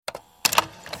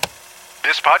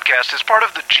This podcast is part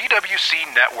of the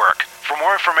GWC Network. For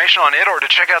more information on it or to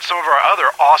check out some of our other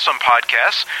awesome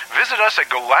podcasts, visit us at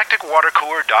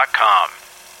galacticwatercooler.com.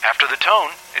 After the tone,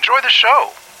 enjoy the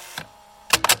show.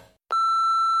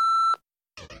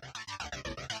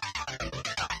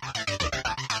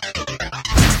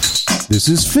 This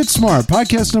is FitSmart,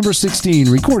 podcast number 16,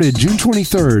 recorded June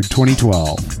 23rd,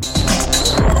 2012.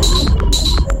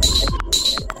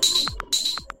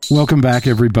 Welcome back,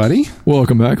 everybody.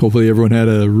 Welcome back. Hopefully everyone had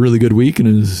a really good week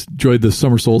and has enjoyed the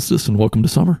summer solstice, and welcome to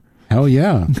summer. Hell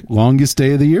yeah. Longest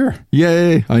day of the year.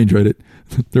 Yay. I enjoyed it.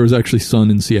 There was actually sun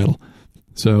in Seattle.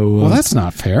 So, well, that's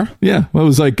not fair. Yeah. Well, it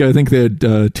was like, I think they had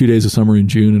 2 days of summer in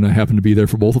June, and I happened to be there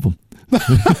for both of them.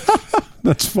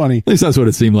 That's funny. At least that's what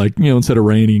it seemed like. You know, instead of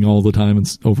raining all the time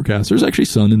and overcast, there's actually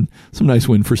sun and some nice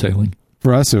wind for sailing.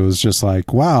 For us, it was just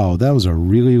like, wow, that was a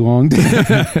really long day.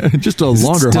 Just a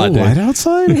longer hot day. Light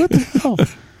outside? What the hell?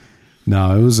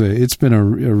 No, it's been a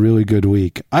really good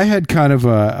week. I had kind of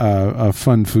a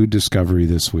fun food discovery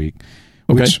this week,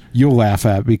 which you'll laugh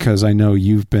at because I know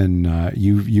you've been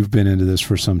into this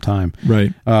for some time.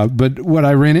 Right. But what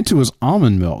I ran into was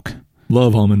almond milk.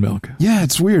 Love almond milk. Yeah,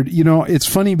 it's weird. You know, it's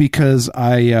funny because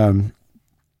I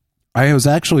was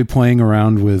actually playing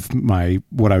around with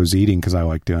what I was eating because I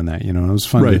like doing that. You know, it was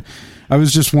fun. Right. I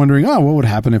was just wondering, what would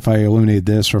happen if I eliminated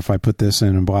this or if I put this in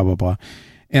and blah, blah, blah.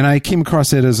 And I came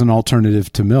across it as an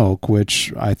alternative to milk,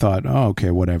 which I thought,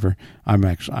 okay, whatever. I'm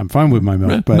fine with my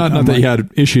milk. But not that you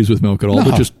had issues with milk at all,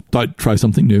 but just thought try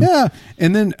something new. Yeah.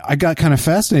 And then I got kind of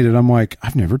fascinated. I'm like,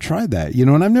 I've never tried that, you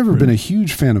know, and I've never been a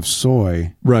huge fan of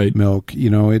soy milk. You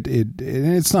know,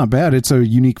 it's not bad. It's a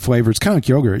unique flavor. It's kind of like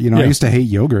yogurt. You know, I used to hate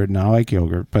yogurt and I like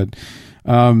yogurt, but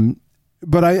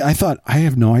I thought, I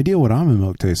have no idea what almond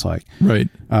milk tastes like. Right.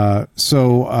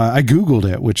 So I Googled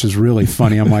it, which is really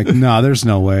funny. I'm like, no, there's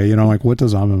no way. You know, like, what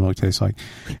does almond milk taste like?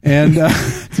 And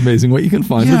it's amazing what you can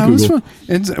find with Google. It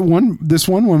was fun. And this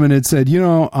one woman had said, you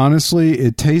know, honestly,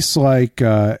 it tastes like,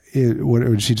 what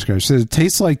did she describe? She said, it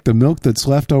tastes like the milk that's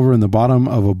left over in the bottom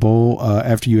of a bowl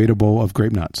after you ate a bowl of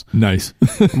grape nuts. Nice.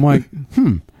 I'm like,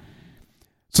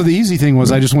 So the easy thing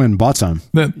was I just went and bought some.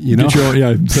 You know,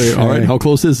 say, all right, how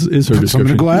close is her description? Some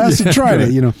in a glass and tried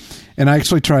it, you know. And I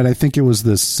actually tried, I think it was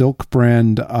the Silk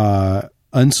brand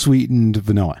unsweetened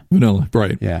vanilla. Vanilla,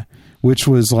 right. Yeah. Which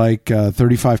was like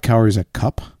 35 calories a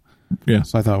cup. Yeah.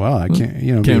 So I thought, well, be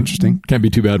interesting. Can't be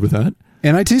too bad with that.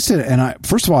 And I tasted it, and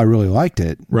first of all, I really liked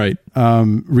it. Right.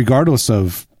 Regardless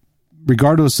of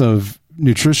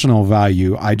nutritional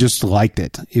value, I just liked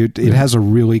it. It has a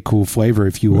really cool flavor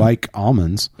if you like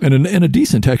almonds, and a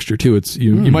decent texture too. It's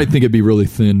you might think it'd be really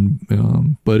thin,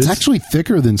 but it's actually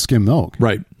thicker than skim milk.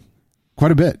 Right,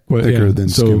 quite a bit thicker than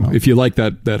skim milk. If you like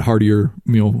that heartier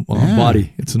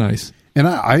body, it's nice.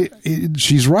 And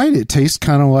she's right. It tastes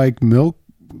kind of like milk,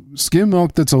 skim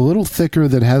milk that's a little thicker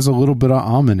that has a little bit of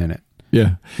almond in it.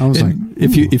 Yeah, I was like,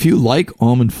 if you like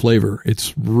almond flavor,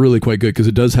 it's really quite good because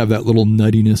it does have that little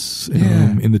nuttiness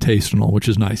in the taste and all, which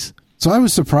is nice. So I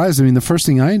was surprised. I mean, the first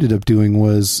thing I ended up doing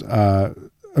was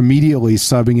immediately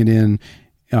subbing it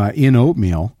in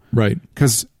oatmeal, right?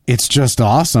 Because it's just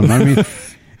awesome. I mean,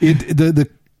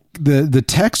 the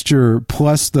texture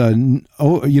plus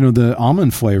the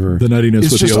almond flavor, the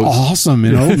nuttiness, is just awesome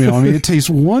in oatmeal. I mean, it tastes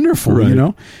wonderful, right. You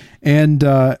know. And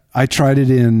I tried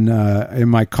it in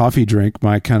my coffee drink.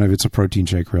 It's a protein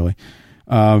shake, really,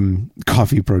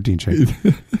 coffee protein shake.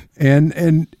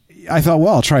 and I thought,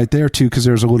 well, I'll try it there too because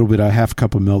there's a little bit, a half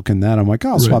cup of milk in that. I'm like,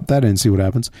 I'll swap that in and see what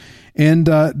happens. And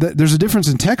there's a difference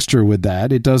in texture with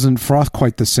that. It doesn't froth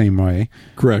quite the same way.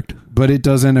 Correct. But it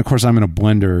doesn't. Of course, I'm in a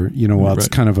blender. You know, it's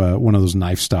kind of one of those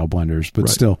knife style blenders, but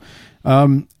still.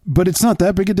 But it's not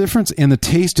that big a difference, and the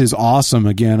taste is awesome.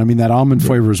 Again, I mean, that almond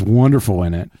flavor is wonderful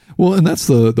in it. Well, and that's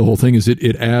the whole thing is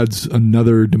it adds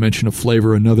another dimension of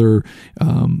flavor,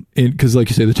 because like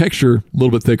you say, the texture a little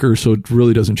bit thicker, so it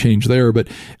really doesn't change there, but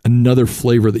another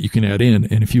flavor that you can add in.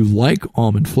 And if you like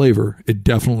almond flavor, it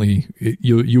definitely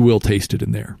you will taste it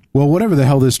in there. Well, whatever the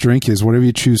hell this drink is, whatever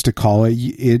you choose to call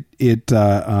it,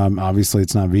 obviously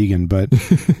it's not vegan, but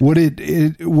what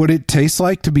it tastes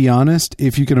like, to be honest,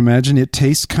 if you can imagine, it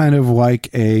tastes kind of like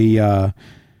a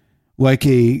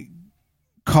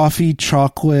coffee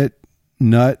chocolate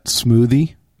nut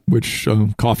smoothie. Which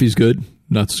coffee's good,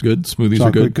 nuts good, smoothies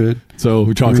chocolate are good.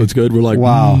 So chocolate's good. We're like,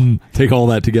 wow, take all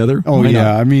that together. Oh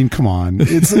yeah, I mean, come on,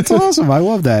 it's awesome. I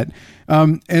love that.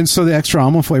 And so the extra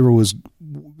almond flavor was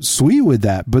sweet with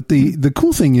that. But the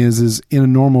cool thing is in a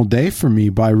normal day for me,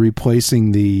 by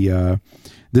replacing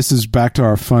this is back to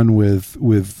our fun with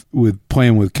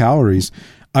playing with calories.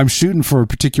 I'm shooting for a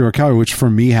particular calorie, which for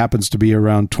me happens to be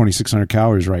around 2,600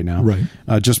 calories right now.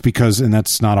 Right. Just because, and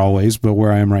that's not always, but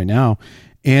where I am right now.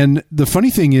 And the funny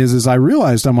thing is I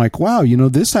realized, I'm like, wow,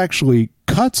 this actually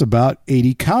cuts about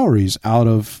 80 calories out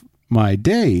of my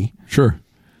day. Sure.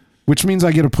 Which means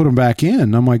I get to put them back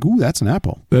in. I'm like, ooh, that's an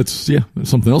apple. That's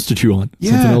something else to chew on.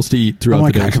 Yeah. Something else to eat throughout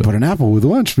the day. I could put an apple with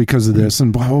lunch because of this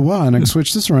and blah, blah, blah. And I can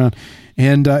switch this around.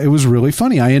 And it was really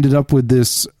funny. I ended up with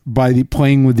this,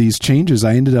 playing with these changes,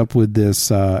 I ended up with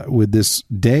this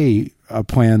day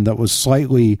plan that was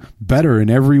slightly better in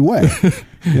every way.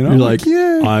 You're like,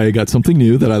 yeah. I got something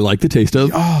new that I like the taste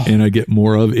of, and I get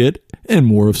more of it and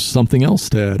more of something else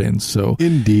to add in. So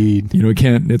indeed,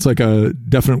 it's like a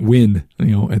definite win,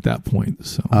 at that point.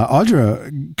 So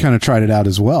Audra kind of tried it out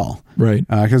as well. Right.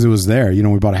 Because it was there,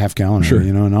 we bought a half gallon, sure.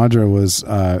 And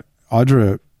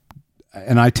Audra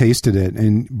and I tasted it,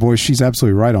 and boy, she's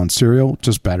absolutely right on cereal,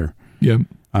 just better. Yeah.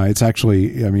 It's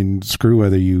actually, screw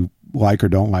whether you like or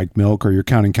don't like milk or you're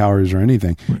counting calories or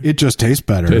anything. Right. It just tastes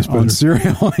better on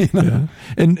cereal. Yeah.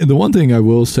 And the one thing I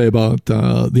will say about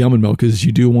the almond milk is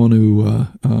you do want to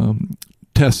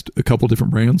test a couple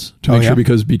different brands to make sure,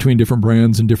 because between different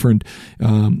brands and different,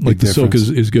 like the Silk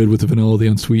is good with the vanilla, the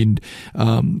unsweetened.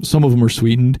 Some of them are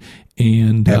sweetened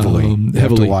and heavily. You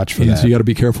have to watch for that. So you got to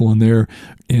be careful on there.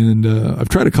 And I've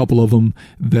tried a couple of them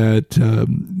that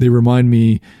they remind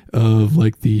me of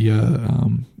like the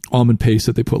almond paste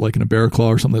that they put like in a Bear Claw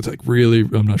or something that's like really,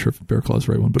 I'm not sure if Bear Claw is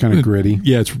the right one, but kind of gritty.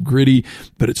 Yeah, it's gritty,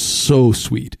 but it's so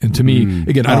sweet. And to me,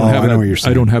 again, I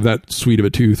don't have that sweet of a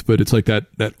tooth, but it's like that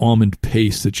almond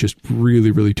paste that's just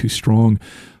really, really too strong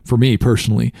for me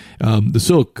personally. The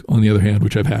Silk, on the other hand,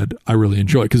 which I've had, I really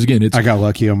enjoy, because again, I got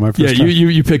lucky on my first time.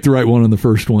 You picked the right one on the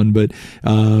first one, but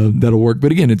that'll work.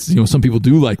 But again, it's some people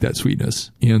do like that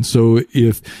sweetness, and so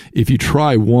if you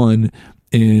try one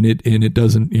and it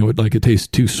doesn't, it tastes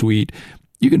too sweet,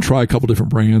 you can try a couple different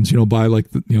brands, buy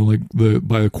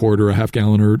buy a quart or a half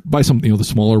gallon, or buy some, the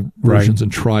smaller versions, and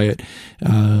try it.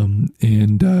 I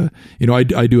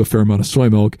do a fair amount of soy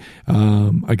milk.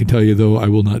 I can tell you though, I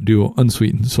will not do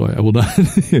unsweetened soy. I will not,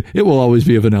 it will always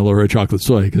be a vanilla or a chocolate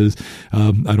soy, because,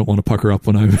 I don't want to pucker up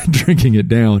when I'm drinking it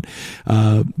down.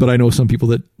 But I know some people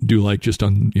that do like just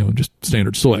just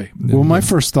standard soy. Well, my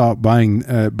first thought buying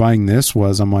this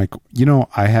was, I'm like,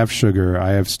 I have sugar,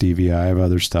 I have stevia, I have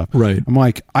other stuff. Right. I'm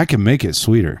like, I can make it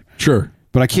sweeter. Sure.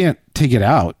 But I can't take it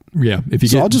out. Yeah.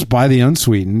 I'll just buy the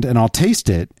unsweetened and I'll taste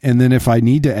it. And then if I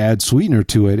need to add sweetener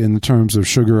to it in the terms of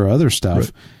sugar or other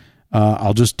stuff,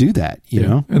 I'll just do that, you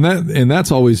know? And that's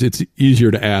always, it's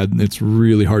easier to add and it's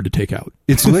really hard to take out.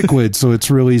 It's liquid, so it's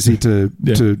real easy to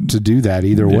do that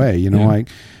either way, like,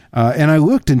 and I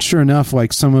looked, and sure enough,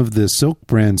 like some of the Silk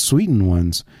brand sweetened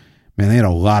ones, man, they had a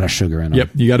lot of sugar in them. Yep,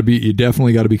 you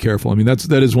definitely got to be careful. I mean,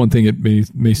 that is one thing.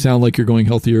 It may sound like you're going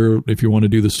healthier if you want to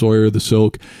do the soy or the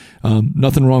Silk.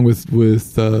 Nothing wrong with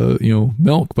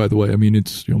milk, by the way. I mean,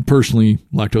 it's personally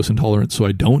lactose intolerant, so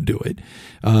I don't do it.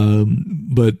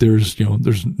 But there's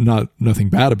nothing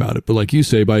bad about it. But like you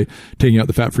say, by taking out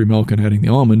the fat-free milk and adding the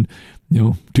almond,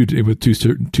 with two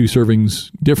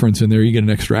servings difference in there, you get an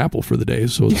extra apple for the day.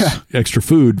 So it's extra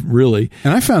food, really.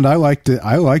 And I found I liked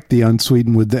the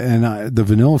unsweetened with the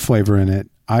vanilla flavor in it.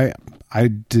 I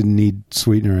didn't need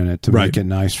sweetener in it to make it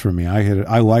nice for me.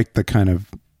 I liked the kind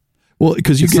of,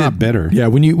 because it's not bitter. Yeah,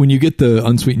 when you get the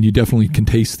unsweetened, you definitely can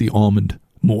taste the almond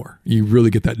more. You really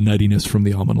get that nuttiness from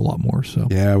the almond a lot more. So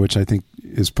yeah, which I think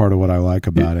is part of what I like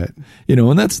about it.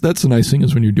 And that's the nice thing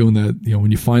is when you're doing that,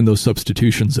 when you find those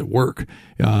substitutions that work,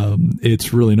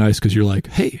 it's really nice because you're like,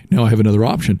 hey, now I have another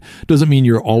option. Doesn't mean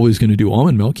you're always going to do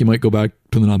almond milk. You might go back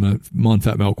to the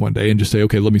non-fat milk one day and just say,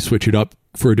 okay, let me switch it up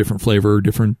for a different flavor,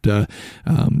 different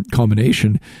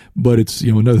combination. But it's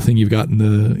another thing you've got in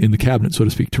the cabinet, so to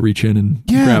speak, to reach in and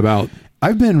grab out.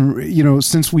 I've been,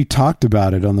 since we talked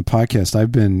about it on the podcast,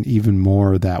 I've been even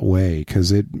more that way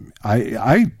because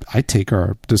I take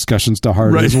our discussions to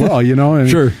heart as well, and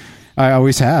sure. I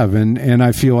always have. And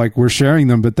I feel like we're sharing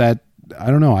them, but that,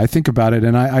 I don't know, I think about it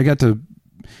and I got to,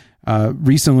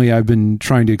 recently I've been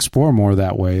trying to explore more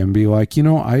that way and be like,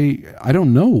 I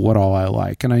don't know what all I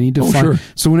like and I need to find. Sure.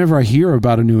 So whenever I hear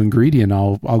about a new ingredient,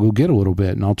 I'll go get a little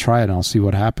bit and I'll try it and I'll see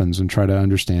what happens and try to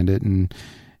understand it. And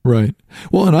right.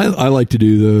 Well, and I like to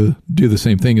do the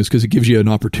same thing is because it gives you an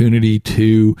opportunity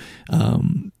to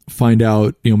find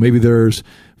out, maybe there's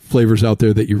flavors out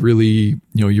there that you really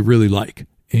like,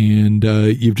 and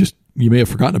you may have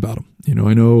forgotten about them. You know,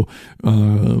 I know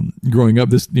growing up,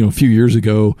 this, you know, a few years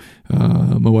ago,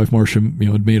 my wife Marcia, you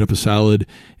know, had made up a salad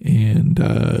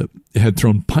and had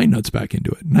thrown pine nuts back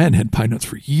into it. And I hadn't had pine nuts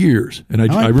for years. And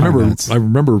I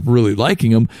remember really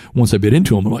liking them. Once I bit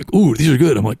into them, I'm like, ooh, these are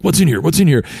good. I'm like, what's in here? What's in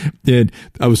here? And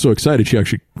I was so excited. She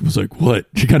actually was like, what?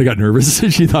 She kind of got nervous.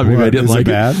 She thought maybe I didn't like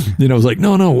it. And I was like,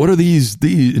 no, what are these?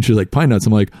 And she's like, pine nuts.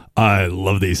 I'm like, I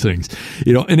love these things.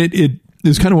 You know, and it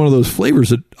was kind of one of those flavors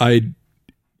that I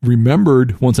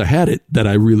remembered once I had it that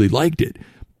I really liked it.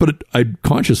 But I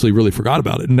consciously really forgot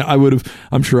about it. And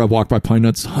I'm sure I've walked by pine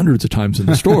nuts hundreds of times in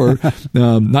the store.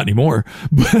 Not anymore.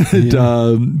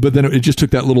 But then it just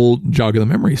took that little jog of the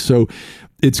memory. So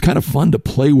it's kind of fun to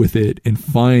play with it and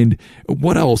find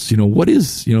what else, you know, what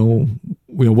is, you know,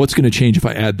 what's going to change if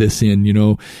I add this in, you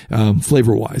know,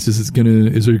 flavor wise, is there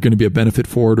going to be a benefit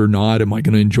for it or not? Am I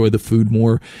going to enjoy the food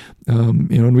more? You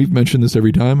know, and we've mentioned this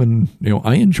every time, and, you know,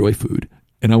 I enjoy food.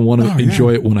 And I want to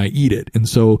enjoy it when I eat it. And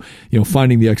so, you know,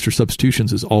 finding the extra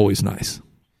substitutions is always nice.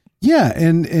 Yeah.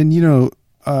 And you know,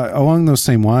 along those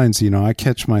same lines, you know, I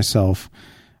catch myself,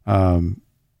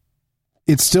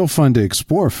 it's still fun to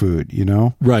explore food, you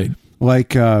know? Right.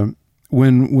 Like, when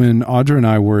Audra and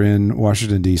I were in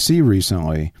Washington, D.C.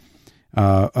 recently,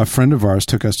 a friend of ours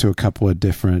took us to a couple of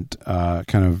different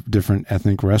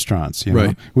ethnic restaurants, you know,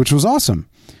 right, which was awesome.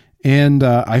 And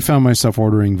I found myself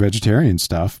ordering vegetarian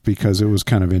stuff because it was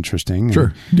kind of interesting.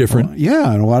 Sure, different.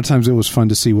 Yeah, and a lot of times it was fun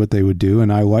to see what they would do,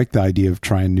 and I liked the idea of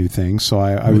trying new things. So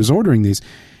I was ordering these.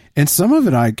 And some of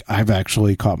it I've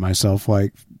actually caught myself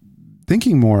like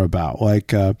thinking more about.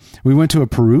 Like we went to a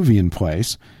Peruvian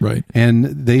place. Right. And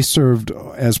they served,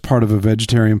 as part of a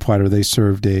vegetarian platter, they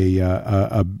served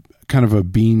a kind of a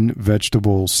bean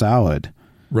vegetable salad.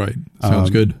 Right. Sounds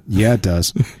good. Yeah, it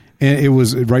does. And it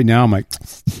was, right now I'm like,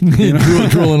 you know,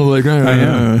 drooling like, I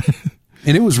am.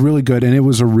 And it was really good. And it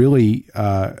was a really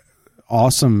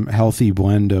awesome, healthy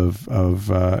blend of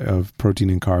protein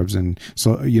and carbs, and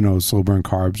so, you know, slow burn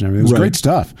carbs and everything. It was great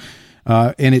stuff.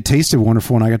 And it tasted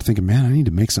wonderful. And I got to thinking, man, I need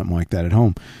to make something like that at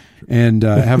home and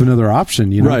have another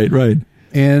option, you know? Right.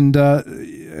 And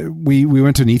we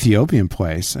went to an Ethiopian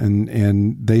place,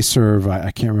 and they serve,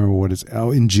 I can't remember what it's,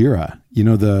 injera. You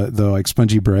know, the like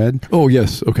spongy bread. Oh,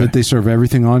 yes. Okay. That they serve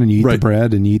everything on, and you eat the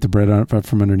bread, and you eat the bread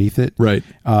from underneath it. Right.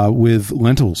 With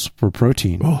lentils for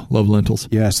protein. Oh, love lentils.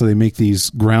 Yeah, so they make these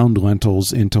ground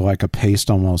lentils into like a paste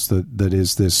almost that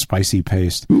is this spicy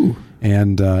paste. Ooh.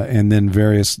 And then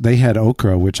they had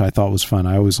okra, which I thought was fun.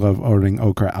 I always love ordering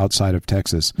okra outside of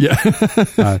Texas. Yeah.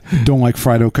 Don't like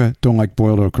fried okra, don't like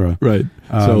boiled okra. Right.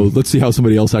 So let's see how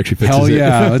somebody else actually fixes it. Hell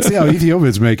yeah. Let's see how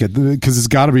Ethiopians make it, because it's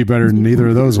got to be better than either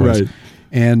of those ones. Right.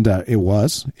 And it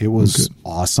was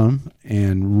awesome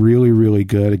and really, really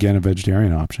good. Again, a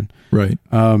vegetarian option. Right.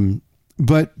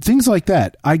 But things like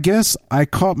that, I guess I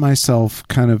caught myself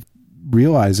kind of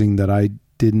realizing that I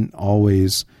didn't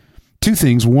always. Two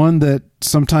things. One, that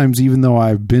sometimes, even though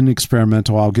I've been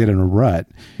experimental, I'll get in a rut.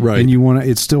 Right. And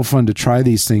it's still fun to try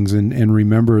these things and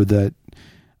remember that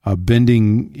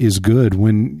bending is good.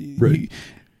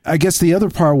 I guess the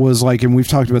other part was like, and we've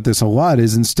talked about this a lot,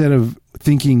 is instead of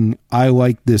thinking I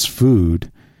like this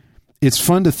food, it's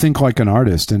fun to think like an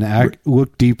artist and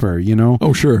look deeper, you know?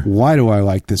 Oh, sure. Why do I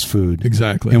like this food?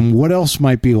 Exactly. And what else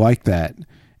might be like that?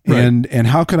 Right. And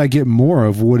how could I get more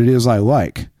of what it is I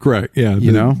like? Correct. Yeah.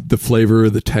 The flavor,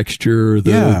 the texture,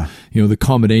 you know, the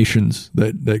combinations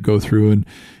that go through. And,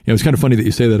 you know, it's kind of funny that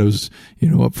you say that. I was, you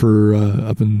know,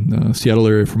 up in Seattle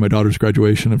area for my daughter's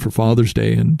graduation and for Father's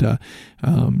Day, and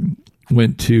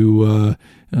went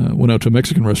out to a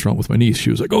Mexican restaurant with my niece. She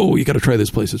was like, "Oh, you got to try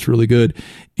this place. It's really good."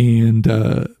 And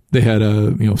they had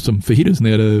some fajitas, and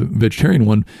they had a vegetarian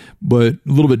one, but a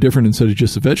little bit different. Instead of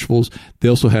just the vegetables, they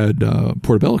also had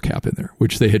portobello cap in there,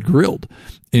 which they had grilled.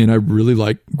 And I really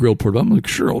like grilled portobello. I'm like,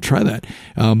 sure, I'll try that.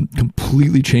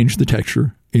 Completely changed the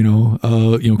texture.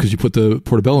 Because you put the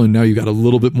portobello in, now you got a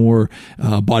little bit more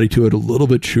body to it, a little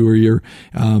bit chewier,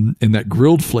 and that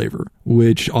grilled flavor,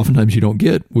 which oftentimes you don't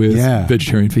get with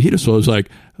vegetarian fajita. So I was like,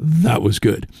 that was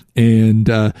good, and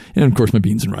of course my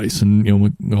beans and rice, and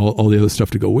all the other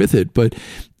stuff to go with it. But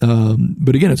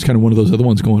again, it's kind of one of those other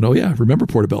ones going, oh yeah, remember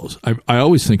portobellos? I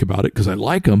always think about it because I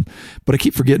like them, but I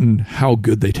keep forgetting how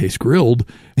good they taste grilled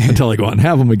until I go out and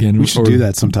have them again. We should do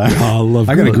that sometime.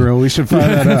 I got a grill. We should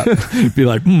fire that up. Be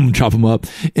like, chop them up.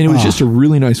 And it was just a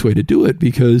really nice way to do it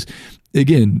because,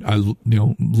 again, I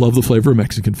love the flavor of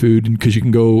Mexican food, and because you can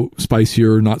go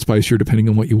spicier or not spicier depending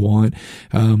on what you want.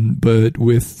 But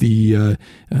with the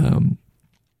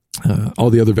all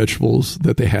the other vegetables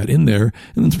that they had in there,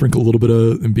 and then sprinkle a little bit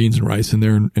of beans and rice in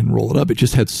there and roll it up. It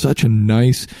just had such a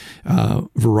nice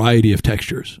variety of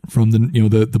textures from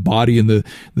the body and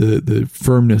the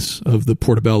firmness of the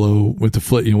portobello with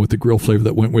the with the grill flavor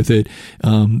that went with it,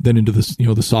 then into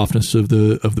the softness of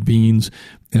the beans,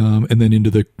 and then into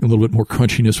a little bit more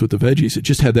crunchiness with the veggies. It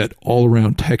just had that all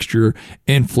around texture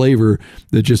and flavor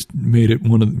that just made it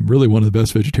one of the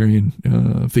best vegetarian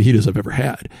fajitas I've ever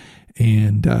had.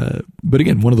 And, but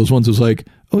again, one of those ones was like,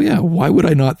 oh yeah, why would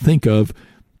I not think of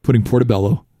putting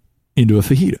portobello into a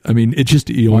fajita? I mean, it just,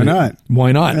 why not?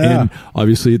 Why not? Yeah. And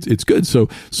obviously it's good. So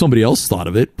somebody else thought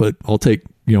of it, but I'll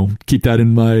keep that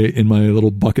in my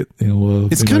little bucket.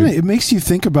 It's it makes you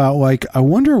think about, like, I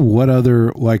wonder what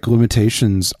other like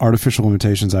artificial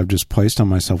limitations I've just placed on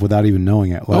myself without even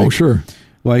knowing it. Like, oh, sure.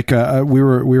 Like, we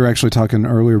were actually talking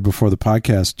earlier before the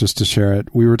podcast, just to share it.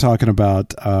 We were talking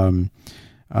about,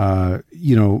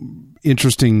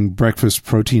 interesting breakfast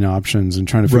protein options and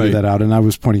trying to figure that out. And I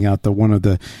was pointing out that one of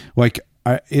the,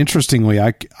 interestingly,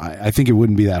 I think it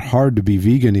wouldn't be that hard to be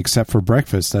vegan except for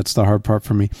breakfast. That's the hard part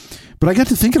for me. But I got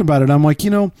to thinking about it. I'm like,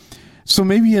 so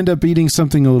maybe you end up eating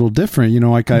something a little different.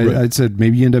 I said,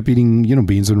 maybe you end up eating,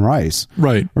 beans and rice,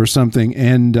 right, or something.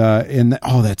 And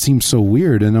that seems so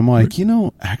weird. And I'm like,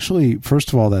 actually, first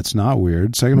of all, that's not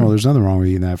weird. Second of all, there's nothing wrong with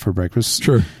eating that for breakfast.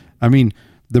 Sure. I mean,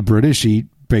 the British eat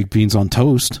baked beans on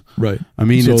toast. Right. I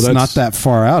mean, so it's not that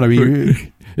far out. I mean,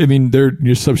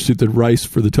 you substitute the rice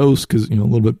for the toast because a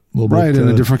little bit, right, and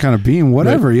a different kind of bean,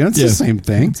 whatever. Right. It's the same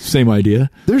thing, same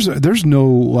idea. There's no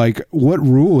what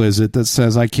rule is it that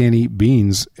says I can't eat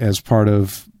beans as part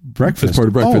of breakfast? As part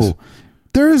of breakfast. Oh,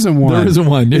 there isn't one. There isn't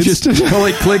one. It's just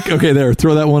click. Okay, there.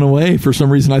 Throw that one away. For some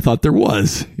reason, I thought there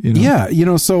was.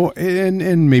 Yeah, So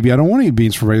and maybe I don't want to eat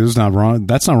beans for breakfast. It's not wrong.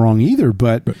 That's not wrong either.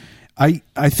 But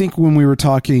I think when we were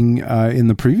talking in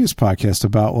the previous podcast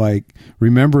about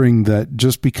remembering that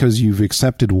just because you've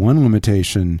accepted one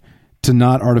limitation to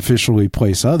not artificially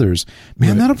place others,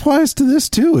 man, that applies to this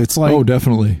too. It's like, oh,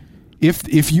 definitely.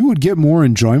 If you would get more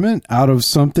enjoyment out of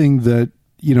something that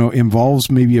involves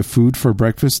maybe a food for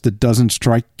breakfast that doesn't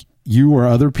strike you or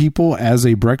other people as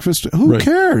a breakfast, who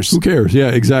cares? Who cares? Yeah,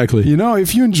 exactly.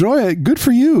 If you enjoy it, good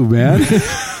for you, man.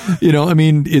 I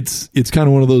mean, it's kind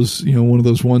of one of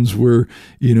those ones where,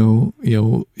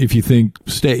 if you think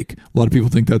steak, a lot of people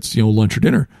think that's, lunch or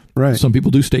dinner. Right. Some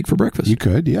people do steak for breakfast. You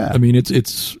could, yeah. I mean,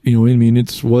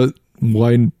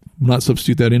 why not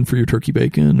substitute that in for your turkey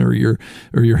bacon or your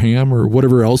ham or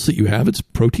whatever else that you have? It's a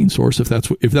protein source if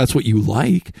that's what you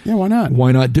like. Yeah, why not?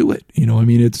 Why not do it?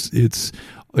 It's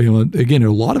again,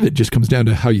 a lot of it just comes down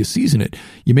to how you season it.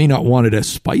 You may not want it as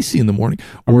spicy in the morning,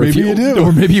 or maybe you do,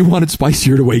 or maybe you want it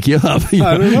spicier to wake you up.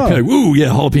 I don't know. Ooh, yeah,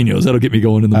 jalapenos, that'll get me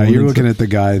going in the morning. You're looking at the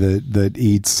guy that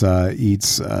eats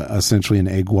essentially an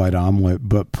egg white omelet,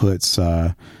 but puts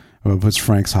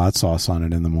Frank's hot sauce on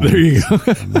it in the morning. There you go.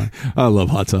 I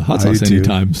love hot sauce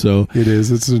anytime. So it is.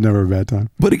 It's never a bad time.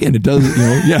 But again, it does.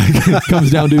 It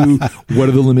comes down to what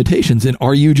are the limitations, and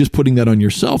are you just putting that on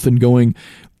yourself and going,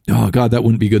 oh God, that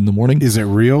wouldn't be good in the morning? Is it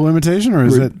real limitation or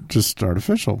is it just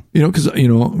artificial? Because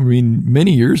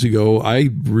many years ago, I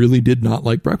really did not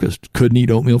like breakfast. Couldn't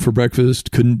eat oatmeal for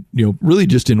breakfast. Couldn't, really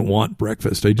just didn't want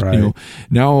breakfast.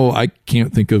 Now I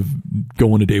can't think of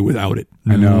going a day without it.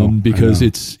 I know because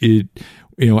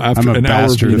after I'm a an hour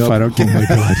of being if up, I don't get oh my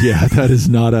God, yeah, that is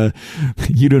not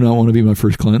you do not want to be my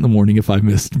first client in the morning if I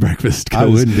missed breakfast. I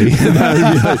wouldn't be.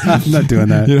 I'm not doing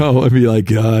that. I'd be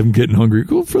like, I'm getting hungry.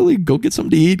 Go, Philly, go get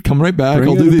something to eat. Come right back.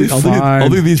 I'll do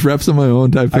these reps on my own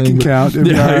type thing. I can count.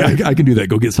 I can do that.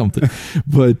 Go get something.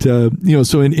 But,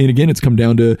 so, and again, it's come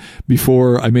down to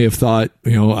before I may have thought,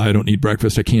 I don't need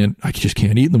breakfast. I just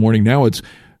can't eat in the morning. Now it's,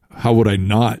 how would I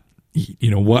not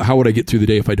eat? How would I get through the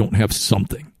day if I don't have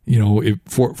something?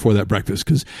 For that breakfast,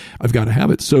 because I've got to have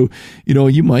it. So,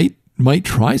 you might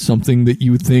try something that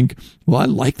you would think, well, I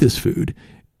like this food.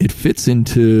 It fits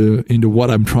into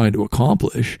what I'm trying to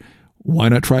accomplish. Why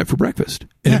not try it for breakfast?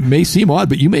 And it may seem odd,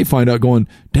 but you may find out going,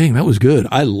 dang, that was good.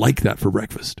 I like that for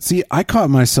breakfast. See, I caught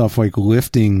myself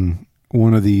lifting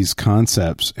one of these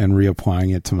concepts and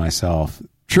reapplying it to myself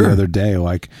the other day.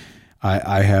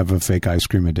 I have a fake ice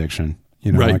cream addiction.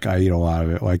 I eat a lot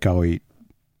of it.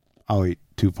 I'll eat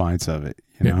 2 pints of it,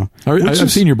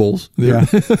 I've seen your bowls. Yeah.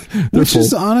 Which full.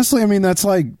 is honestly, that's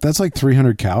like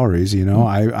 300 calories,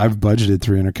 I've budgeted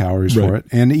 300 calories for it.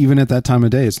 And even at that time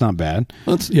of day, it's not bad.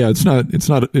 Well, it's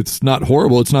not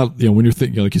horrible. It's not, when you're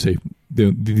thinking, like you say,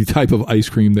 the type of ice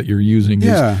cream that you're using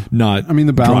is not,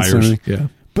 the balance. Yeah.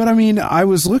 But I mean, I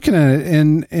was looking at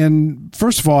it, and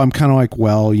first of all, I'm kind of like,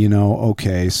 well,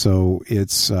 okay, so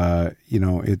it's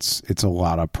it's a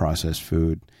lot of processed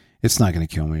food. It's not going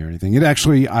to kill me or anything. It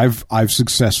actually, I've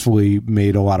successfully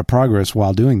made a lot of progress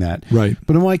while doing that. Right.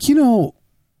 But I'm like,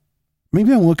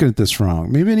 maybe I'm looking at this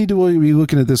wrong. Maybe I need to be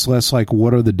looking at this less like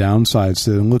what are the downsides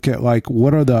to, and look at like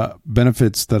what are the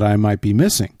benefits that I might be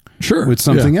missing. Sure. With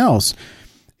something else.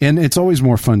 And it's always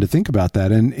more fun to think about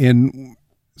that. And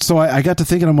so I got to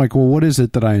thinking, I'm like, well, what is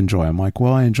it that I enjoy? I'm like,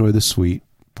 well, I enjoy the sweet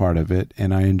part of it,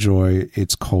 and I enjoy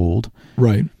it's cold.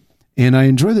 Right. And I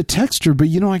enjoy the texture, but,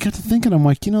 I got to thinking, I'm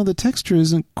like, the texture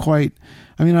isn't quite,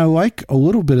 I mean, I like a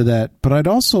little bit of that, but I'd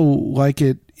also like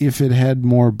it if it had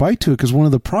more bite to it, because one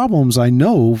of the problems I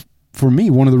know, for me,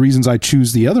 one of the reasons I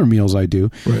choose the other meals I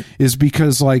do is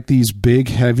because like these big,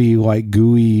 heavy, like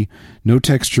gooey, no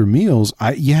texture meals,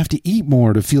 you have to eat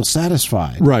more to feel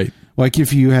satisfied. Right. Like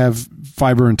if you have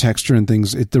fiber and texture and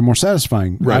things, they're more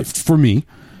satisfying for me.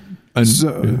 And,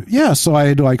 so I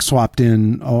had like swapped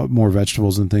in more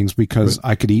vegetables and things because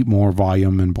I could eat more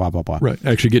volume and blah, blah, blah. Right.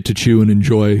 Actually get to chew and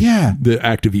enjoy the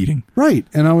act of eating. Right.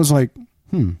 And I was like,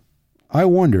 I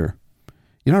wonder,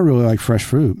 I really like fresh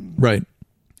fruit. Right.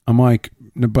 I'm like,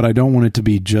 but I don't want it to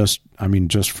be just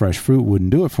fresh fruit wouldn't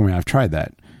do it for me. I've tried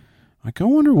that. Like, I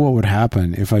wonder what would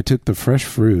happen if I took the fresh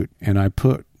fruit and I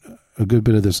put a good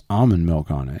bit of this almond milk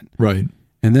on it. Right.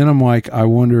 And then I'm like, I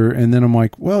wonder, and then I'm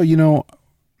like, well,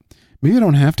 maybe I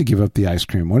don't have to give up the ice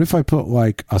cream. What if I put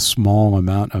like a small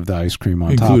amount of the ice cream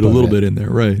on top of it? Include a little bit in there,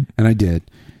 right. And I did.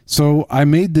 So I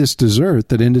made this dessert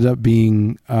that ended up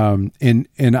being, and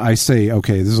I say,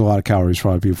 okay, this is a lot of calories for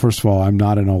a lot of people. First of all, I'm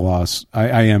not in a loss.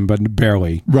 I am, but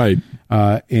barely. Right.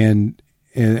 And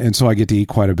so I get to eat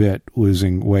quite a bit,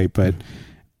 losing weight, but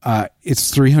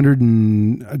it's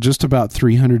just about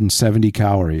 370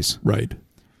 calories. Right.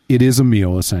 It is a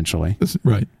meal, essentially.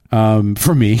 Right.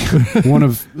 For me, one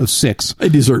of 6. A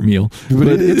dessert meal. But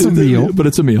it's a meal. But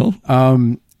it's a meal.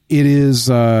 It is...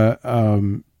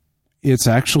 it's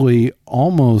actually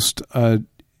almost a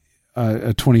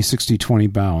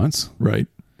 20-60-20 balance. Right.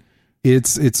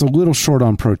 It's a little short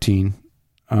on protein.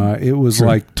 It was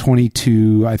like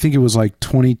 22. I think it was like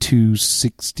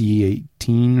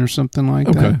 22-60-18 or something like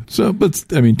that. Okay. So, but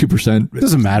 2%.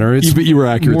 Doesn't matter. It's you were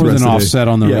accurate. More than offset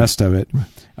on the rest of it.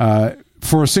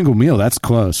 For a single meal, that's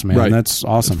close, man. Right. That's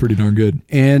awesome. That's pretty darn good.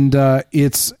 And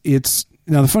it's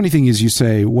now the funny thing is, you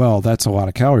say, well, that's a lot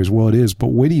of calories. Well, it is, but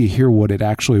wait till you hear what it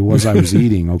actually was I was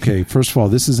eating. Okay, first of all,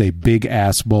 this is a big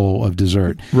ass bowl of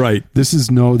dessert. Right. This is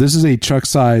a Chuck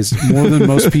size, more than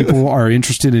most people are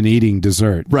interested in eating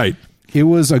dessert. Right. It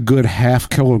was a good 0.5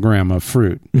 kilogram of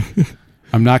fruit.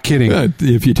 I'm not kidding.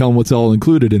 If you tell them what's all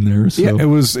included in there. So. Yeah, it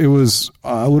was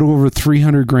a little over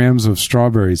 300 grams of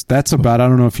strawberries. That's about, I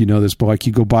don't know if you know this, but like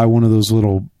you go buy one of those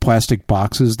little plastic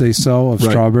boxes they sell of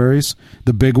strawberries,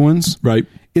 the big ones. Right.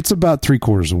 It's about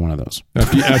 3/4 of one of those.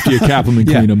 After you cap them and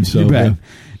clean them. So, you bet.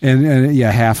 And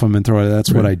half them and throw it.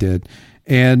 That's what I did.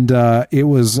 And it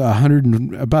was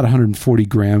about 140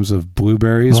 grams of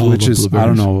blueberries, which is, blueberries. I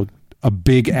don't know, a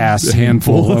big ass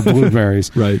handful of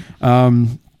blueberries. Right.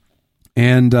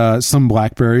 And some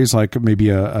blackberries, like maybe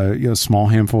a small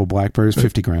handful of blackberries,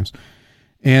 50 grams.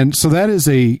 And so that is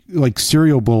a like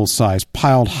cereal bowl size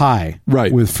piled high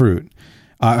with fruit.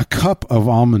 A cup of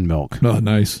almond milk. Oh,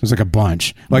 nice. It was like a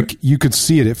bunch. Like you could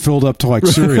see it. It filled up to like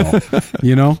cereal,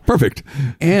 Perfect.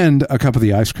 And a cup of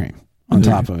the ice cream on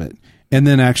top of it. And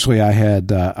then actually I had,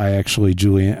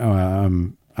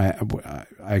 julienne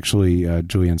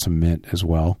some mint as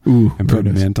well. Ooh, and put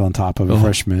mint on top of it,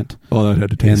 fresh mint. Oh, that had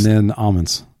to taste. And then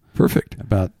almonds. Perfect.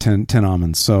 About 10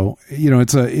 almonds. So,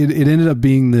 it ended up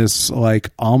being this like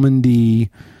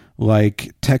almondy,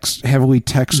 like heavily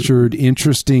textured,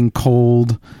 interesting,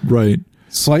 cold. Right.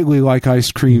 Slightly like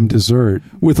ice cream dessert.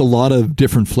 With a lot of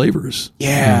different flavors.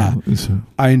 Yeah.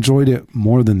 I enjoyed it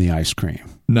more than the ice cream.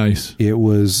 Nice. It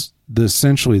was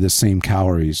essentially the same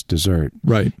calories dessert.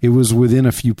 Right. It was within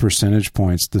a few percentage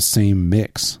points the same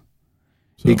mix,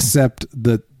 except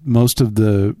that most of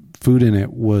the food in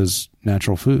it was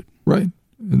natural food. Right.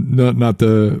 Not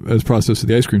as processed as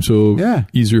the ice cream, so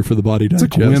easier for the body to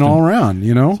digest. It's a win all around,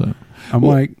 So, I'm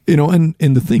like, and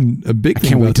the thing, a big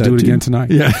thing about that I can't wait to do it again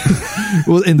tonight. Yeah.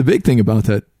 Well, and the big thing about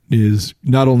that is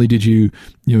not only did you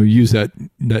use that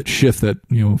shift, that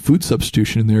food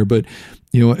substitution in there, but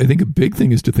I think a big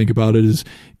thing is to think about it is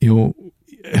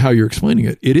how you're explaining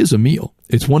it. It is a meal.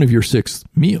 It's one of your 6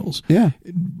 meals. Yeah.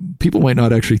 People might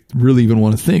not actually really even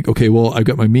want to think, okay, well, I've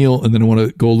got my meal and then I want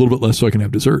to go a little bit less so I can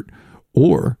have dessert.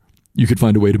 Or you could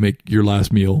find a way to make your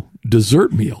last meal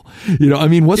dessert meal.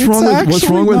 What's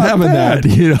wrong with having bad.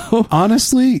 that?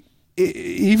 Honestly,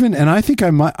 even, and I think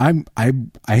I might, I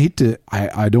hate to,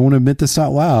 I don't want to admit this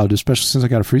out loud, especially since I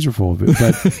got a freezer full of it,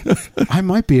 but I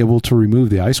might be able to remove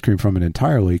the ice cream from it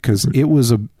entirely, because it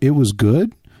was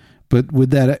good. But with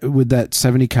that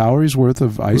 70 calories worth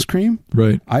of ice cream,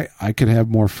 right? I could have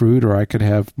more fruit, or I could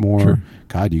have more. Sure.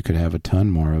 God, you could have a ton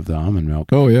more of the almond milk.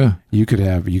 Oh yeah, you could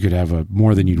have a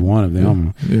more than you'd want of the almond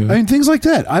milk. Yeah. I mean, things like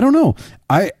that. I don't know.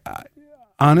 I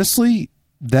honestly,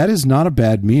 that is not a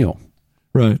bad meal.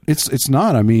 Right. It's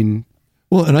not. I mean,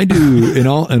 well, and I do, and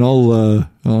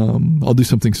I'll do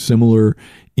something similar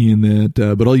in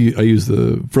that, but I use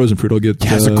the frozen fruit. I'll get.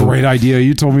 That's a great idea.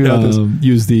 You told me about this.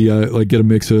 Use the get a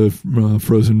mix of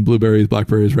frozen blueberries,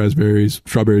 blackberries, raspberries,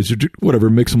 strawberries, whatever.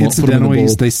 Mix them all. Incidentally,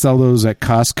 they sell those at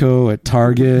Costco, at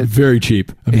Target. Very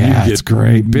cheap. I mean, yeah, it's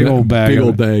great. Big old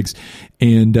bags.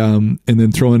 And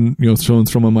then throw them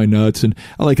on my nuts, and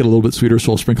I like it a little bit sweeter,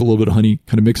 so I'll sprinkle a little bit of honey,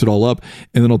 kind of mix it all up,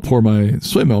 and then I'll pour my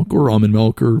soy milk or almond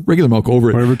milk or regular milk over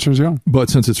it. Whatever turns you on. But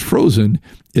since it's frozen,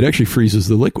 it actually freezes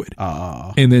the liquid.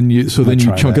 And then you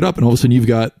chunk it up, and all of a sudden you've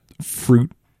got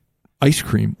fruit ice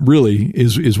cream. Really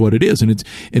is what it is,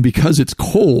 and because it's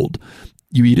cold,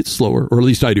 you eat it slower, or at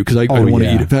least I do, because I don't want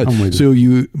to eat it fast. So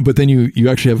but then you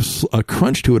actually have a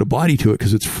crunch to it, a body to it,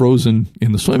 because it's frozen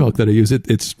in the soy milk that I use.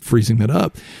 It's freezing that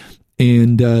up,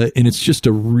 and it's just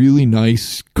a really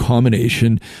nice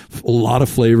combination, a lot of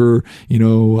flavor. I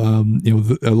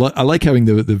like having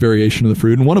the variation of the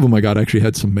fruit, and one of them I got actually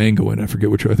had some mango in it. I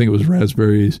forget which. I think it was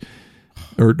raspberries.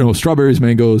 Or no, strawberries,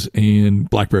 mangoes, and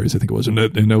blackberries, I think it was. And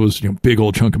that was, big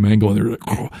old chunk of mango, and they were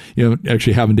like,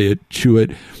 actually having to chew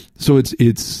it. So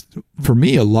it's for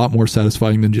me a lot more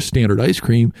satisfying than just standard ice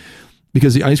cream,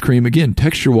 because the ice cream, again,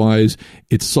 texture-wise,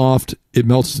 it's soft, it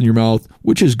melts in your mouth,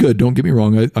 which is good. Don't get me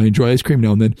wrong. I enjoy ice cream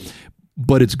now and then,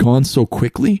 but it's gone so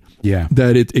quickly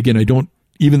that I don't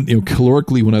even,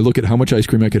 calorically, when I look at how much ice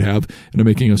cream I could have, and I'm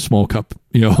making a small cup,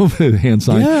 hand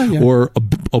sign, or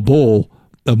a bowl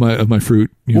of my fruit.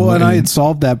 And I had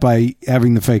solved that by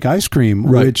having the fake ice cream,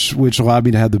 which allowed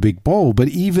me to have the big bowl. But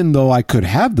even though I could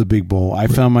have the big bowl, I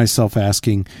found myself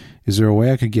asking, is there a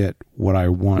way I could get what I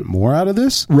want more out of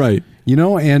this? Right.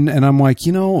 And I'm like,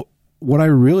 what I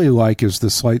really like is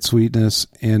the slight sweetness,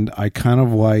 and I kind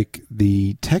of like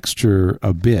the texture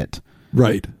a bit.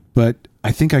 Right. But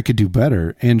I think I could do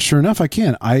better. And sure enough, I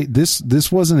can.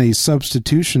 This wasn't a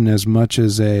substitution as much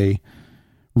as a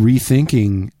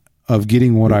rethinking of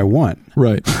getting what I want.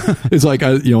 Right. It's like,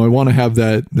 I want to have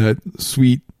that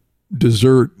sweet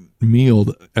dessert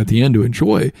meal at the end to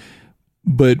enjoy.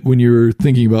 But when you're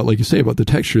thinking about, like you say, about the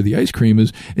texture of the ice cream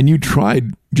and you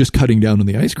tried just cutting down on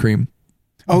the ice cream.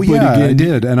 Oh yeah, I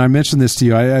did. And I mentioned this to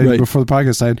you before the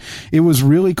podcast. It was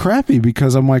really crappy,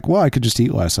 because I'm like, well, I could just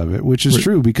eat less of it, which is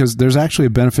true, because there's actually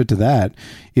a benefit to that.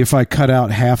 If I cut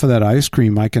out half of that ice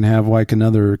cream, I can have like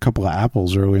another couple of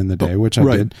apples early in the day, which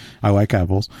I did. I like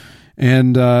apples.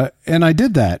 And I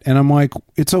did that, and I'm like,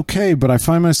 it's okay, but I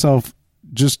find myself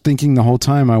just thinking the whole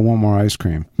time I want more ice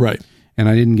cream. Right. And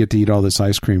I didn't get to eat all this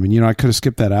ice cream. And, I could have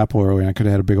skipped that apple early, and I could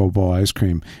have had a big old bowl of ice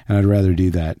cream, and I'd rather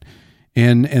do that.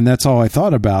 And that's all I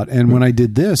thought about. And when I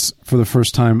did this for the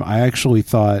first time, I actually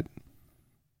thought,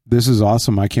 this is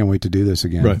awesome. I can't wait to do this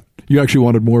again. Right. You actually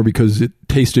wanted more because it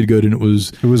tasted good, and it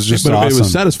was just awesome. It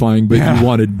was satisfying, but you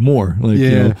wanted more. Like,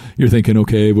 you're thinking,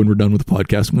 okay, when we're done with the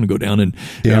podcast, I'm going to go down and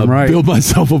build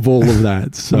myself a bowl of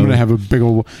that. So I'm going to have a big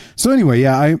old. So anyway,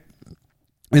 I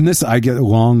get a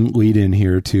long lead in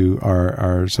here to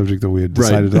our subject that we had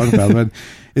decided to talk about, but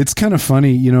it's kind of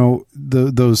funny,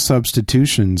 those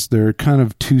substitutions, they're kind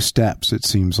of two steps, it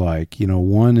seems like.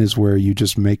 One is where you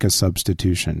just make a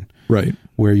substitution. Right.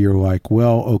 Where you're like,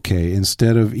 well, okay,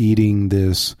 instead of eating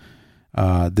this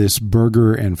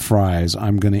burger and fries,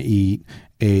 I'm going to eat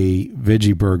a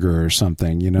veggie burger or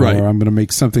something, or I'm going to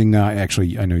make something.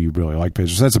 Actually, I know you really like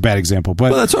pizzas. So that's a bad example,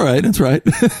 but that's all right. That's right.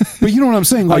 But you know what I'm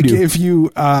saying? Like, if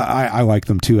you, I like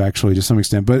them too, actually, to some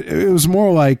extent. But it was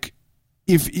more like,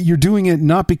 if you're doing it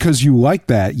not because you like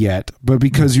that yet, but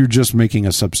because you're just making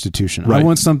a substitution. Right. I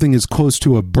want something as close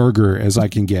to a burger as I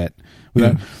can get.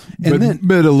 But a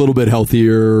little bit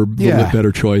healthier, a little bit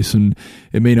better choice, and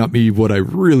it may not be what I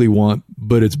really want,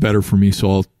 but it's better for me,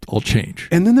 so I'll change.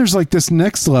 And then there's like this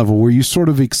next level where you sort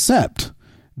of accept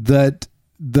that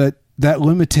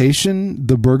limitation,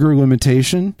 the burger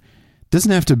limitation,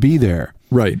 doesn't have to be there.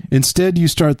 Right. Instead, you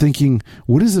start thinking,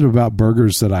 what is it about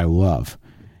burgers that I love?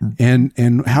 And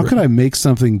how could I make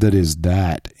something that is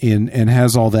that and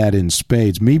has all that in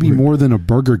spades? Maybe more than a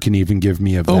burger can even give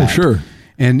me of that. Oh, sure.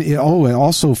 And it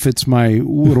also fits my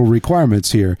little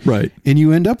requirements here. Right. And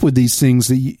you end up with these things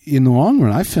that in the long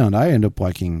run, I found I end up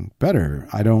liking better.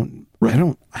 I don't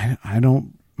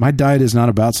my diet is not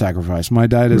about sacrifice. My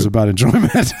diet is about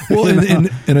enjoyment. Well,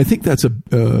 and I think that's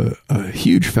a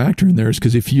huge factor in there, is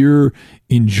because if you're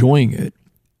enjoying it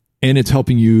and it's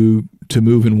helping you to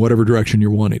move in whatever direction you're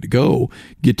wanting to go,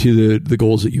 get to the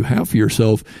goals that you have for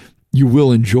yourself, you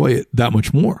will enjoy it that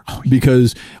much more,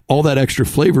 because all that extra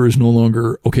flavor is no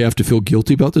longer, okay, I have to feel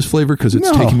guilty about this flavor because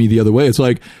it's taking me the other way. It's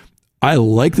like, I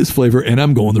like this flavor and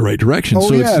I'm going the right direction. Oh,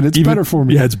 so yeah, it's even better for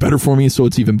me. Yeah, it's better for me, so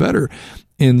it's even better.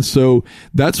 And so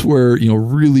that's where,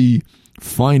 really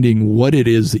finding what it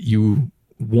is that you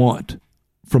want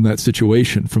from that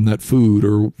situation, from that food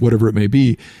or whatever it may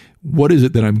be. What is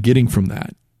it that I'm getting from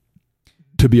that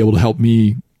to be able to help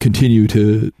me continue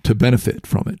to benefit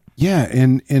from it? Yeah,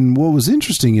 and what was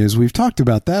interesting is we've talked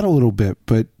about that a little bit,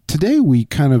 but today we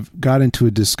kind of got into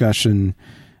a discussion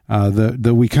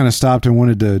that we kind of stopped and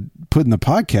wanted to put in the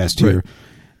podcast here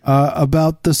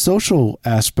about the social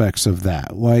aspects of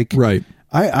that. Like,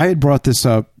 I had brought this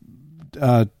up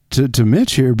to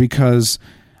Mitch here because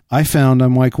I found,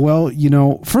 I'm like, well,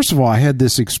 first of all, I had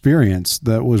this experience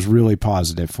that was really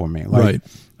positive for me. Like,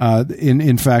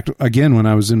 in fact, again, when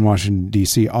I was in Washington,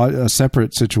 D.C., a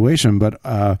separate situation, but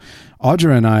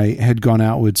Audra and I had gone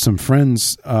out with some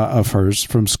friends of hers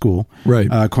from school,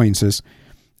 acquaintances,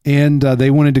 and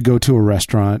they wanted to go to a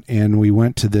restaurant, and we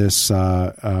went to this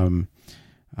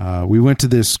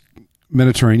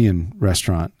Mediterranean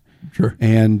restaurant. Sure.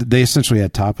 And they essentially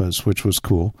had tapas, which was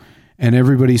cool. And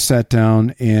everybody sat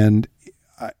down, and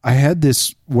I had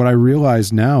this, what I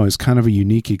realize now is kind of a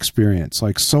unique experience.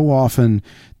 Like, so often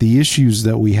the issues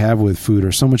that we have with food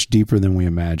are so much deeper than we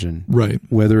imagine. Right.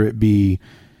 Whether it be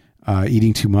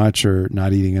eating too much or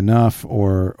not eating enough,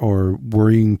 or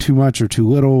worrying too much or too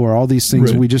little, or all these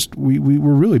things. We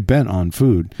we're really bent on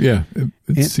food. Yeah.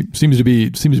 It seems to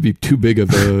be too big of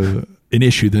an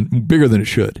issue, bigger than it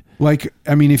should. Like,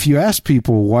 I mean, if you ask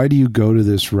people, why do you go to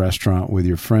this restaurant with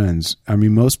your friends? I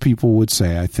mean, most people would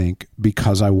say, I think,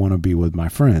 because I want to be with my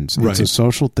friends. It's a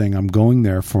social thing. I'm going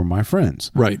there for my friends.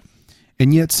 Right.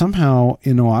 And yet somehow,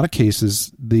 in a lot of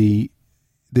cases, the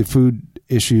food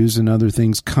issues and other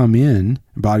things come in,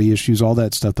 body issues, all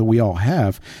that stuff that we all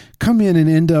have, come in and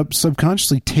end up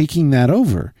subconsciously taking that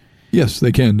over. Yes,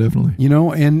 they can, definitely.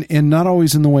 And not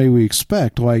always in the way we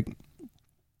expect. Like,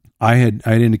 I had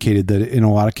indicated that in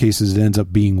a lot of cases it ends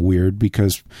up being weird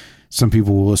because some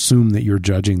people will assume that you're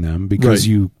judging them because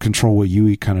you control what you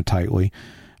eat kind of tightly.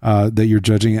 That you're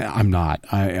judging. I'm not.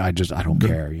 I don't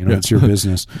care. It's your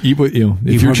business. Eat what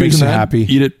if you're choosing that, happy.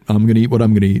 Eat it. I'm going to eat what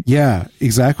I'm going to eat. Yeah,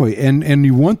 exactly. And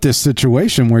you want this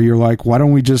situation where you're like, why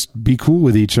don't we just be cool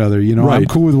with each other? I'm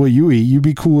cool with what you eat. You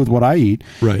be cool with what I eat.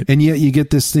 Right. And yet you get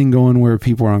this thing going where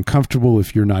people are uncomfortable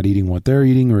if you're not eating what they're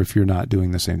eating, or if you're not doing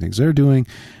the same things they're doing,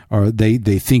 or they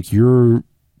think you're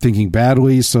thinking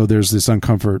badly, so there's this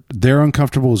uncomfort. They're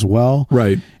uncomfortable as well.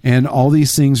 Right. And all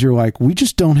these things, you're like, we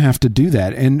just don't have to do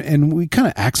that. And we kind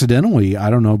of accidentally,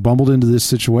 bumbled into this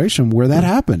situation where that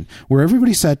happened, where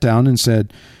everybody sat down and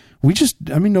said,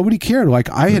 nobody cared. Like,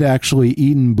 I had actually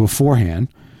eaten beforehand.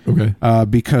 Okay.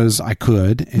 Because I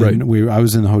could. And I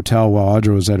was in the hotel while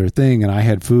Audra was at her thing, and I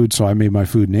had food, so I made my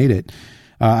food and ate it.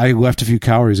 I left a few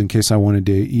calories in case I wanted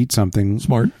to eat something.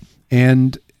 Smart.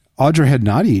 And Audra had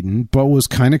not eaten, but was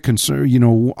kind of concerned,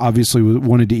 obviously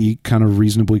wanted to eat kind of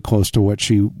reasonably close to what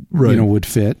she, would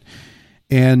fit.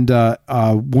 And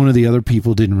one of the other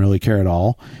people didn't really care at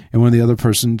all. And one of the other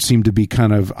person seemed to be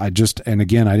kind of, and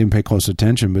again, I didn't pay close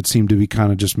attention, but seemed to be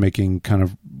kind of just making kind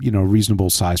of,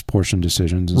 reasonable size portion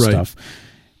decisions and stuff.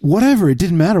 Whatever, it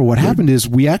didn't matter. What happened is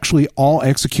we actually all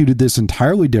executed this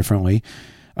entirely differently.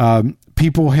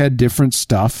 People had different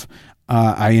stuff.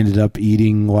 I ended up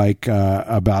eating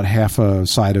about half a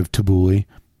side of tabbouleh.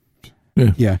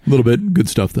 Yeah. A little bit. Good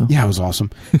stuff, though. Yeah, it was awesome.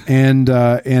 and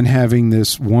having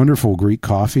this wonderful Greek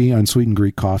coffee, unsweetened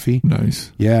Greek coffee.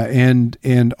 Nice. Yeah, and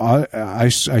I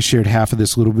shared half of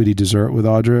this little bitty dessert with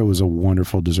Audra. It was a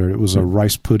wonderful dessert. It was a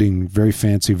rice pudding, very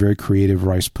fancy, very creative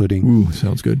rice pudding. Ooh,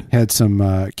 sounds good. Had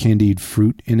some candied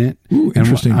fruit in it. Ooh,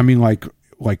 interesting. And, like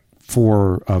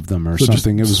 4 of them or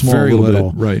something. It was small, very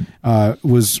little. Right. The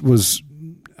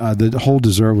whole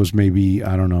dessert was maybe,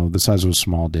 I don't know, the size of a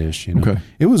small dish. Okay.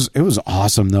 It was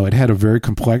awesome though. It had a very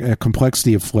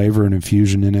complexity of flavor and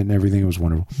infusion in it and everything. It was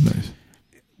wonderful. Nice.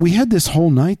 We had this whole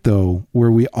night though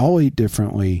where we all ate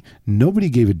differently. Nobody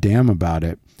gave a damn about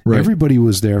it. Right. Everybody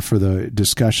was there for the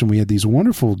discussion. We had these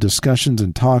wonderful discussions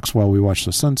and talks while we watched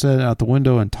the sunset out the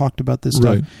window and talked about this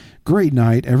stuff. Right. Great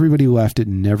night. Everybody left. It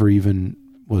never even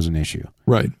was an issue.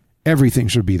 Right. Everything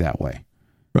should be that way.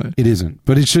 Right. It isn't,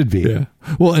 but it should be. Yeah.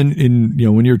 Well, and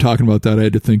when you were talking about that, I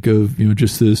had to think of,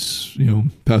 just this,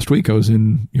 past week I was up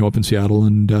in Seattle,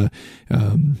 and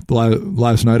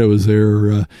last night I was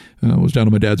there, I was down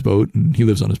on my dad's boat, and he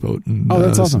lives on his boat. And,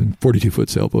 that's awesome. 42-foot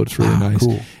sailboat. It's really nice.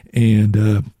 Cool.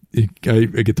 And, I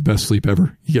get the best sleep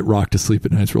ever. You get rocked to sleep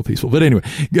at night. It's real peaceful. But anyway,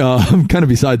 I'm kind of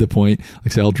beside the point. Like I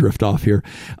say, I'll drift off here.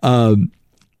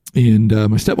 And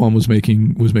my stepmom was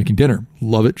making dinner.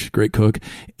 Love it. She's a great cook.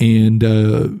 And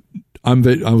I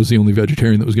was the only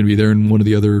vegetarian that was going to be there, and one of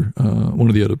the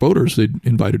other boaters they'd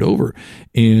invited over,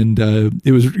 and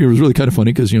it was really kind of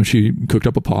funny because she cooked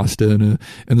up a pasta and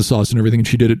the sauce and everything, and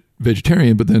she did it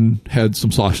vegetarian, but then had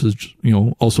some sausage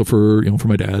also for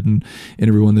my dad and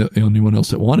anyone else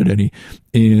that wanted any,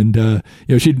 and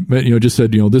she just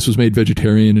said this was made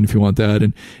vegetarian, and if you want that,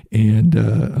 and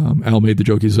Al made the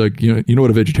joke. He's like, you know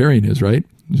what a vegetarian is, right?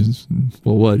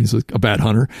 Well, what? He's like, a bad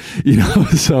hunter,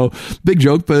 so big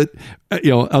joke. But,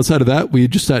 outside of that, we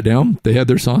just sat down. They had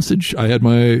their sausage. I had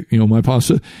my, my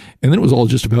pasta. And then it was all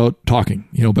just about talking,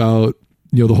 about,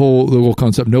 the whole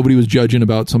concept. Nobody was judging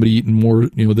about somebody eating more,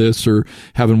 this or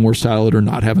having more salad or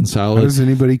not having salad. How does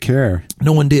anybody care?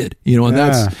 No one did,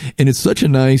 and it's such a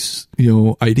nice,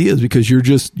 idea because you're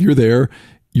there,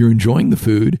 you're enjoying the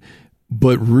food,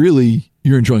 but really,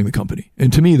 you're enjoying the company.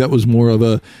 And to me, that was more of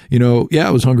a,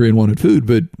 I was hungry and wanted food,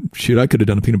 but shoot, I could have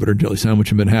done a peanut butter and jelly sandwich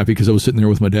and been happy because I was sitting there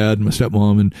with my dad and my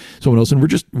stepmom and someone else. And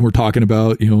we're talking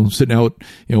about, sitting out,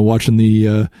 watching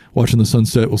the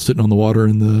sunset while sitting on the water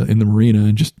in the marina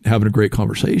and just having a great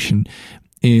conversation.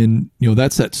 And,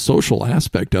 that's that social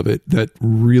aspect of it that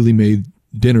really made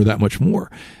dinner that much more.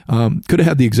 Could have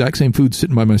had the exact same food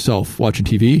sitting by myself watching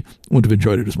TV, wouldn't have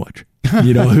enjoyed it as much.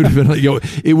 It would have been like,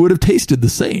 it would have tasted the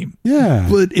same. Yeah.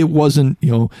 But it wasn't,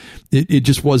 it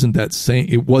just wasn't that same.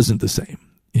 It wasn't the same,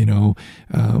 and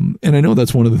I know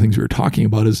that's one of the things we were talking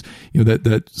about is,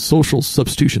 that social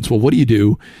substitutions. Well, what do you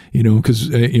do?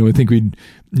 Cause, I think we'd,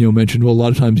 mentioned, well, a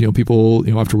lot of times,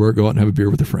 people, after work go out and have a beer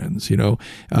with their friends,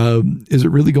 is it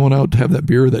really going out to have that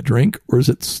beer or that drink, or is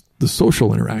it the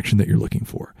social interaction that you're looking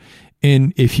for?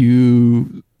 And if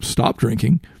you stop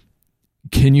drinking,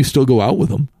 can you still go out with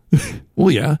them?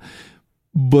 Well, yeah,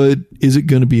 but is it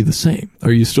going to be the same?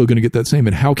 Are you still going to get that same?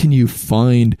 And how can you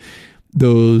find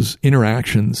those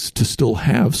interactions to still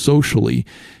have socially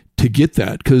to get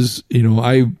that? Because,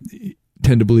 I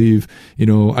tend to believe,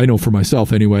 I know for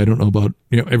myself anyway, I don't know about,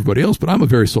 everybody else, but I'm a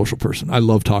very social person. I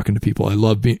love talking to people. I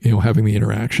love being, having the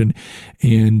interaction,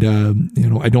 and,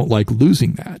 I don't like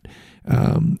losing that.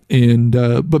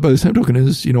 But by the same token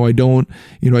is, I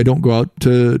don't go out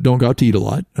to eat a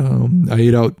lot. I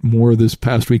ate out more this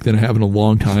past week than I have in a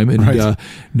long time. And, right.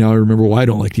 Now I remember why I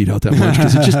don't like to eat out that much,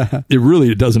 because it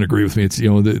really doesn't agree with me. It's,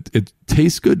 it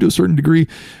tastes good to a certain degree,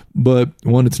 but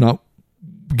one, it's not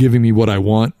giving me what I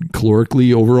want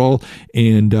calorically overall.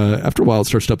 And, after a while it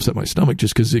starts to upset my stomach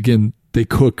just because, again, they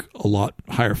cook a lot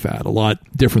higher fat, a lot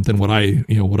different than what I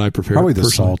prepare. Probably the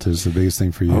personally. salt is the biggest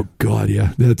thing for you. Oh God.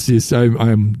 Yeah. That's just,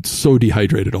 I'm so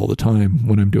dehydrated all the time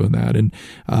when I'm doing that. And,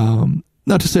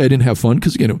 not to say I didn't have fun,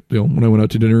 because again, when I went out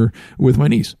to dinner with my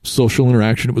niece, social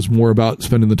interaction, it was more about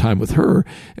spending the time with her,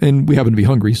 and we happened to be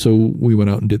hungry, so we went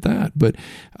out and did that. But,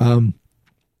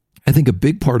 I think a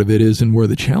big part of it is, and where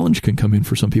the challenge can come in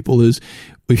for some people is,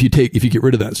 if you get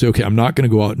rid of that, say, okay, I'm not going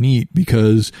to go out and eat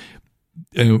because,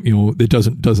 it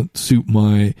doesn't suit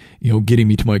my, getting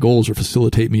me to my goals or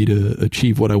facilitate me to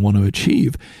achieve what I want to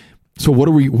achieve. So what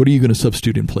are you going to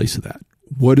substitute in place of that?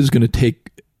 What is going to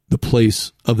take the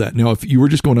place of that? Now, if you were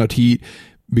just going out to eat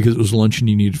because it was lunch and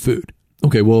you needed food,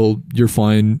 okay, well, you're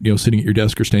fine, sitting at your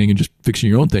desk or staying and just fixing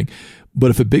your own thing. But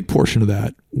if a big portion of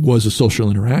that was a social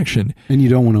interaction, and you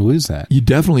don't want to lose that, you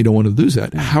definitely don't want to lose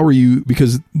that. How are you?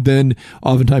 Because then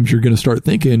oftentimes you're going to start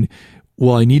thinking,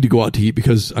 well, I need to go out to eat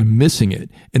because I'm missing it.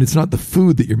 And it's not the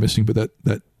food that you're missing, but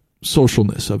that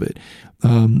socialness of it.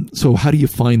 So how do you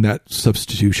find that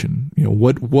substitution?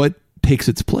 What takes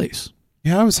its place?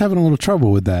 Yeah, I was having a little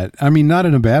trouble with that. I mean, not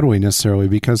in a bad way necessarily,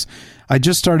 because I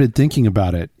just started thinking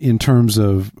about it in terms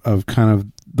of kind of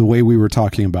the way we were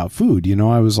talking about food.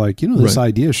 I was like, this right.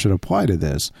 idea should apply to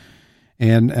this.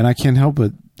 And I can't help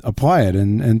but apply it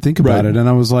and think about right. it. And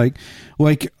I was like,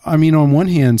 I mean, on one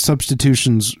hand,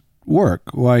 substitutions work.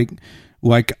 Like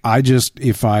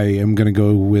if I am going to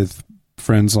go with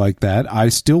friends like that, I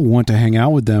still want to hang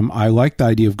out with them. I like the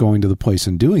idea of going to the place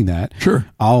and doing that. Sure.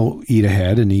 I'll eat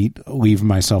ahead and leave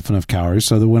myself enough calories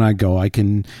so that when I go, I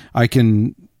can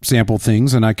sample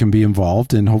things and I can be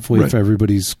involved, and hopefully if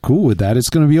everybody's cool with that, it's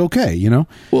going to be okay, you know?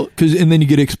 Well, and then you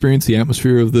get to experience the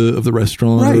atmosphere of the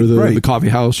restaurant or the coffee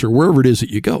house or wherever it is that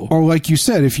you go. Or like you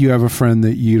said, if you have a friend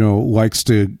that, you know, wants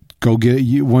to go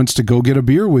get a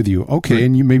beer with you. Okay.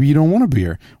 And maybe you don't want a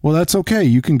beer. Well, that's okay.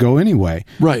 You can go anyway.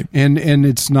 Right. And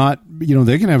it's not, you know,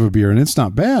 they can have a beer and it's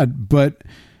not bad, but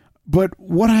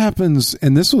what happens,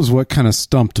 and this was what kind of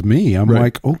stumped me. I'm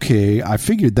like, okay, I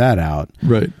figured that out.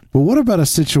 Right. But what about a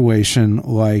situation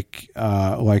like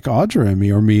Audra and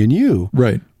me, or me and you?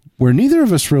 Right. Where neither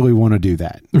of us really want to do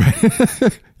that.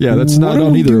 Right. Yeah, that's not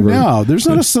on either of us. Now there's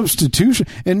not a substitution,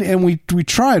 and we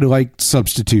tried like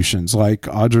substitutions. Like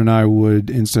Audra and I would,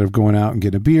 instead of going out and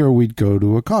getting a beer, we'd go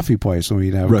to a coffee place and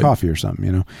we'd have a coffee or something,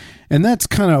 you know. And that's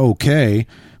kind of okay.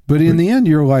 But in the end,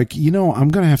 you're like, you know, I'm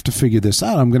going to have to figure this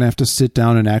out. I'm going to have to sit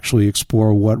down and actually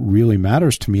explore what really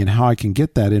matters to me and how I can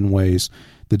get that in ways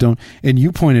that don't. And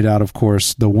you pointed out, of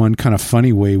course, the one kind of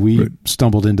funny way we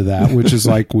stumbled into that, which is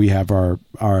like we have our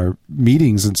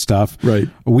meetings and stuff. Right.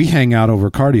 We hang out over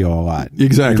cardio a lot.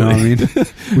 Exactly. You know what I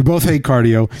mean? We both hate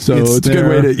cardio. So it's a good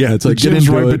way to, it's like get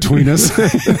into right it. between us.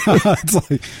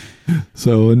 It's like,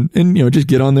 so, and, you know, just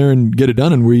get on there and get it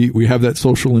done. And we have that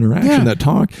social interaction, that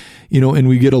talk, you know, and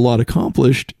we get a lot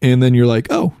accomplished. And then you're like,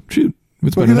 oh, shoot,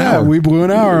 it's been an hour. We blew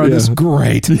an hour on this.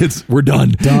 Great. We're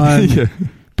done. Done.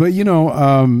 But, you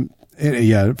know,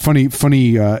 funny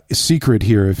secret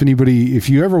here. If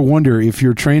you ever wonder if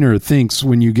your trainer thinks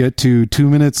when you get to 2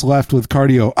 minutes left with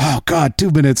cardio, oh, God, 2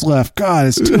 minutes left. God,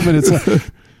 it's 2 minutes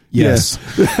left. Yes.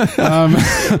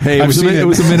 Hey, it was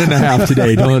a minute and a half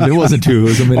today. It wasn't 2. It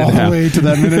was a minute and a half. All the way to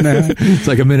that minute and a half. It's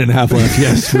like a minute and a half left.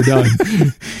 Yes, we're done.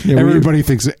 Yeah, everybody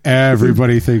thinks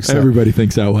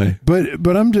that way.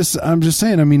 But I'm just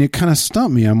saying, I mean, it kind of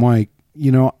stumped me. I'm like,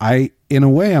 you know, in a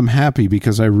way, I'm happy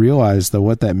because I realize that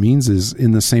what that means is,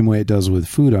 in the same way it does with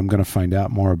food, I'm going to find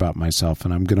out more about myself,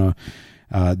 and I'm going to,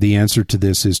 the answer to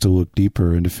this is to look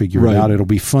deeper and to figure it out. It'll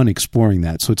be fun exploring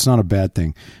that. So it's not a bad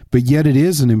thing, but yet it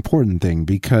is an important thing,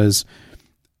 because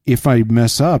if I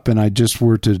mess up and I just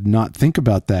were to not think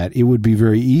about that, it would be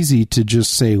very easy to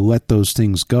just say, let those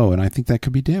things go. And I think that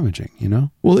could be damaging, you know?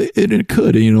 Well, it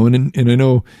could, you know, and I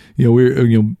know, you know,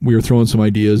 we were throwing some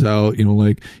ideas out, you know,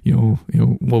 like,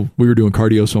 well, we were doing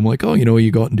cardio. So I'm like, oh, you know, you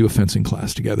go out and do a fencing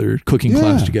class together, cooking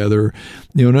class together,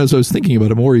 you know, and as I was thinking about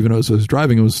it more, even as I was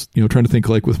driving, I was, you know, trying to think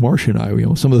like with Marcia and I, you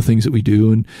know, some of the things that we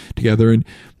do and together. And,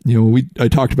 you know, I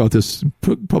talked about this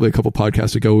probably a couple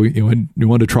podcasts ago, you know, and we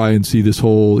wanted to try and see this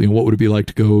whole, you know, what would it be like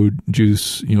to go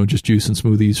juice, you know, just juice and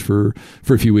smoothies for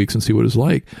a few weeks and see what it's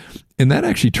like. And that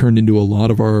actually turned into a lot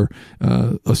of our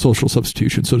a social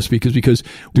substitution, so to speak, is because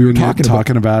we were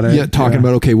talking about it. Yeah, talking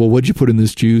about, okay, well, what'd you put in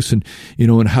this juice, and you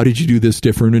know, and how did you do this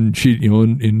different? And she, you know,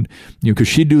 and you know, because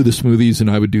she'd do the smoothies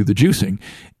and I would do the juicing,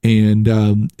 and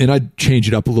I'd change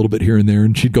it up a little bit here and there,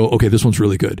 and she'd go, okay, this one's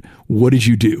really good. What did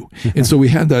you do? And so we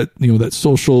had that, you know, that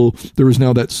social. There was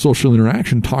now that social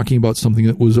interaction, talking about something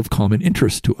that was of common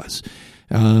interest to us.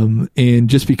 And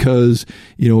just because,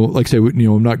 you know, like I say, you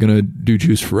know, I'm not going to do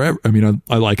juice forever. I mean,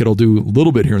 I like it. I'll do a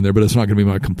little bit here and there, but it's not going to be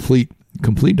my complete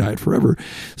diet forever.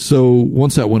 So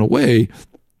once that went away,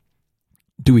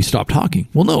 do we stop talking?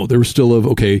 Well, no, there was still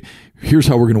okay, here's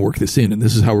how we're going to work this in, and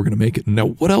this is how we're going to make it. And now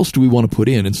what else do we want to put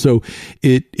in? And so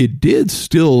it did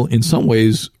still in some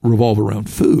ways revolve around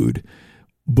food,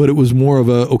 but it was more of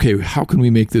okay, how can we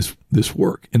make this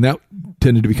work? And that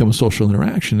tended to become a social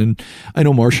interaction. And I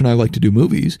know Marcia and I like to do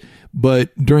movies, but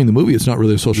during the movie, it's not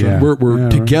really a social. We're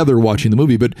together watching the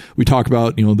movie, but we talk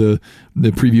about, you know, the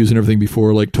previews and everything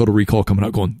before, like Total Recall coming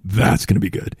out, going, that's going to be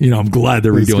good. You know, I'm glad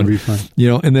they're redoing it. You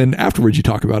know, and then afterwards you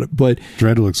talk about it. But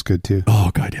Dredd looks good too.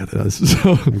 Oh God, yeah, that does.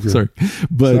 So sorry,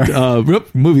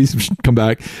 but movies come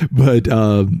back, but.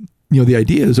 You know, the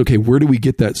idea is, okay, where do we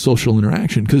get that social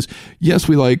interaction? Because yes,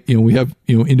 we like, you know, we have,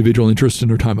 you know, individual interests in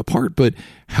our time apart, but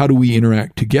how do we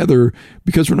interact together?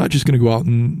 Because we're not just going to go out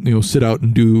and, you know, sit out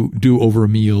and do over a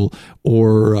meal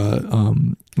or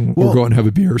go out and have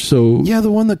a beer. So yeah, the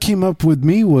one that came up with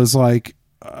me was like,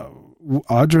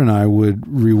 Audra and I would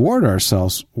reward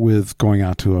ourselves with going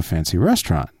out to a fancy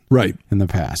restaurant, right, in the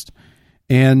past,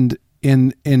 and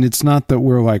it's not that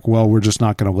we're like, well, we're just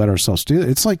not going to let ourselves do it.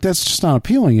 It's like, that's just not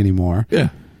appealing anymore. Yeah.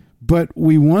 But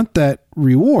we want that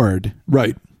reward.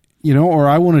 Right. You know, or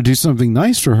I want to do something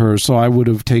nice for her, so I would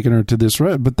have taken her to this,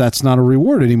 but that's not a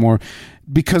reward anymore,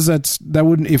 because that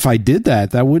wouldn't, if I did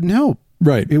that wouldn't help.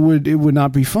 Right. It would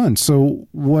not be fun. So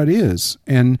what is?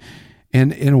 And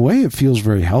in a way, it feels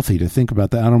very healthy to think about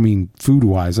that. I don't mean food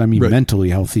wise. I mean mentally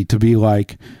healthy, to be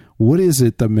like, what is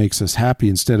it that makes us happy,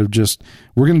 instead of just,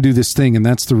 we're going to do this thing and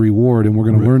that's the reward and we're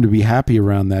going to learn to be happy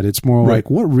around that. It's more like,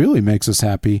 what really makes us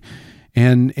happy?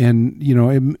 And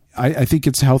I think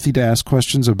it's healthy to ask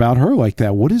questions about her like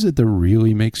that. What is it that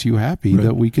really makes you happy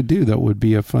that we could do that would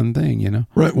be a fun thing,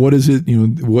 Right. What is it,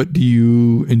 what do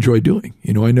you enjoy doing?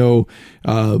 I know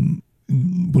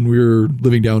when we were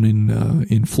living down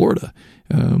in Florida,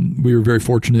 we were very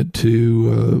fortunate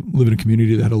to live in a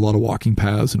community that had a lot of walking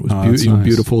paths, and it was nice.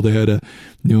 Beautiful. They had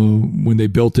when they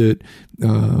built it, it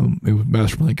was a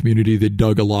master plan community. They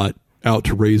dug a lot out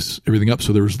to raise everything up.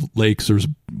 So there was lakes. There was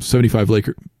 75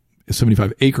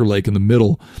 acre lake in the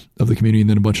middle of the community, and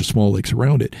then a bunch of small lakes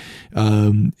around it.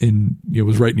 And it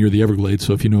was right near the Everglades.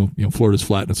 So if Florida's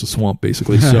flat and it's a swamp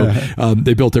basically. So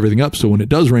they built everything up. So when it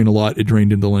does rain a lot, it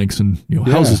drained into the lakes, and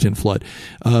houses didn't flood.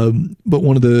 But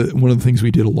one of the things we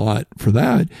did a lot for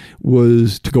that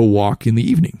was to go walk in the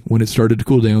evening when it started to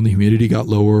cool down. The humidity got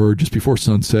lower just before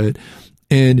sunset,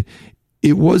 and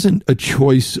it wasn't a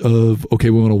choice of, okay,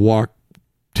 we want to walk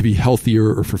to be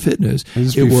healthier or for fitness.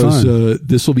 It was,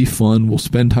 this will be fun. We'll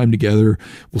spend time together.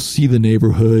 We'll see the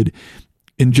neighborhood.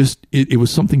 And just, it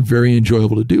was something very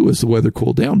enjoyable to do as the weather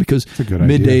cooled down, because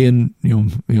midday and,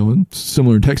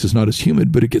 similar in Texas, not as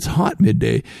humid, but it gets hot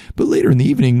midday. But later in the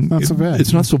evening,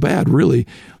 it's not so bad, really.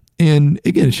 And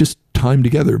again, it's just time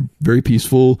together, very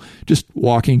peaceful, just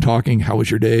walking, talking, how was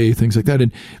your day, things like that.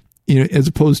 And, as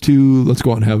opposed to, let's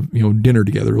go out and have, dinner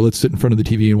together, or let's sit in front of the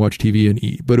TV and watch TV and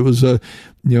eat. But it was, it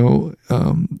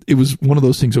was one of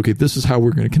those things. Okay, this is how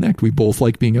we're going to connect. We both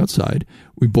like being outside.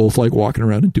 We both like walking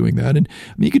around and doing that. And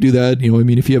you could do that,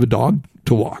 if you have a dog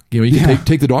to walk, you can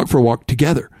take the dog for a walk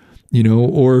together,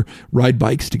 or ride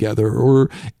bikes together, or,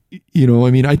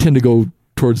 I tend to go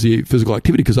towards the physical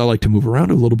activity because I like to move around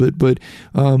a little bit. But,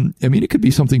 it could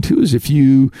be something too, is if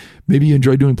maybe you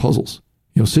enjoy doing puzzles.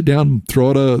 Sit down, throw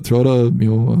out a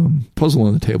puzzle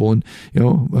on the table, and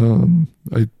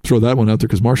I throw that one out there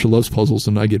because Marsha loves puzzles,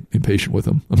 and I get impatient with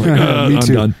them. I'm like, I'm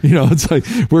done. It's like,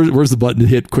 where's the button to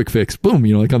hit quick fix? Boom.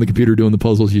 Like on the computer doing the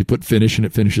puzzles, you put finish and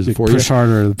it finishes it for you. Push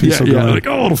harder, the piece will go. Like,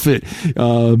 it'll fit.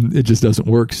 It just doesn't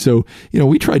work. So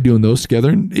we tried doing those together,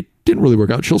 and it didn't really work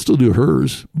out. She'll still do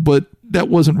hers, but that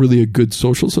wasn't really a good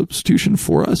social substitution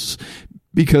for us,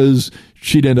 because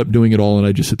she'd end up doing it all and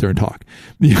I'd just sit there and talk.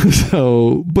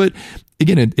 So, but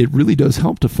again, it really does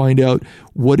help to find out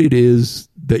what it is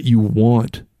that you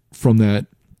want from that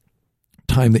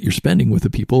time that you're spending with the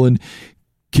people. And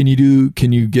can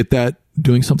you get that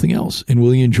doing something else? And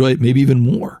will you enjoy it maybe even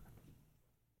more?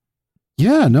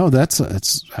 Yeah, no, that's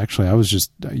actually,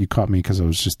 you caught me because I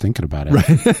was just thinking about it.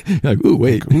 Right. Like, ooh,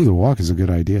 wait. Like, the walk is a good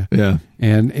idea. Yeah.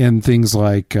 And things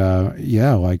like,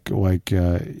 it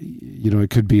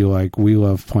could be like, we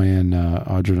love playing,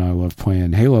 Audra and I love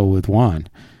playing Halo with Juan.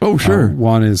 Oh, sure.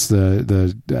 Juan is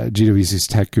the GWC's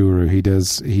tech guru.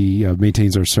 He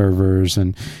maintains our servers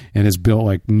and has built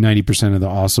like 90% of the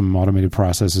awesome automated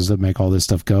processes that make all this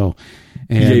stuff go.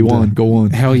 And, yay, Juan, go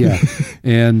on. Hell yeah.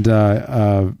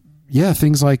 And, yeah,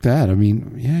 things like that.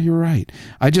 Yeah, you're right.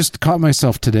 I just caught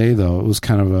myself today, though. It was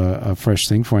kind of a fresh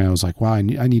thing for me. I was like, wow, I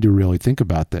need to really think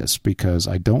about this, because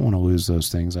I don't want to lose those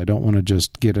things. I don't want to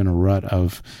just get in a rut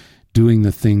of doing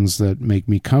the things that make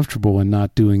me comfortable and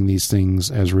not doing these things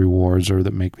as rewards, or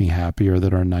that make me happy, or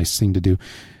that are a nice thing to do.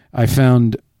 I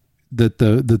found that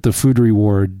the food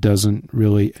reward doesn't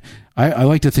really... I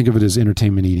like to think of it as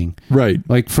entertainment eating. Right.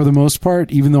 Like, for the most part,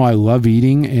 even though I love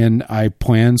eating and I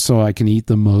plan so I can eat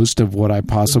the most of what I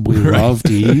possibly love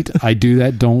to eat, I do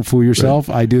that. Don't fool yourself.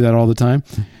 Right. I do that all the time.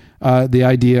 The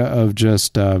idea of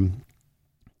just,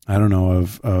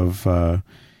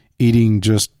 eating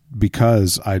just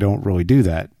because, I don't really do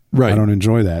that. Right. I don't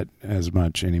enjoy that as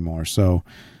much anymore. So,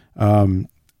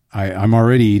 I'm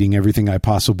already eating everything I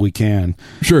possibly can.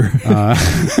 Sure.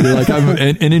 You're like,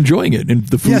 and enjoying it, and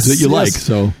the foods that you like.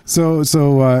 So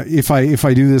if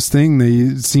I do this thing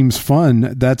that seems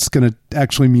fun, that's going to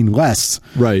actually mean less.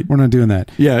 Right. We're not doing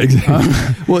that. Yeah,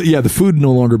 exactly. Well, yeah, the food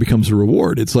no longer becomes a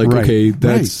reward. It's like, okay,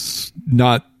 that's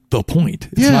not the point.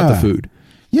 It's not the food.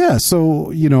 Yeah,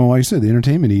 so, like I said, the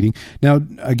entertainment eating. Now,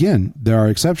 again, there are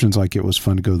exceptions, like it was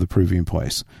fun to go to the Peruvian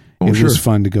place. It was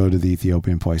fun to go to the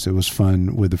Ethiopian place. It was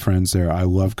fun with the friends there. I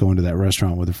loved going to that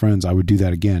restaurant with the friends. I would do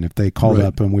that again. If they called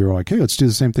up and we were like, hey, let's do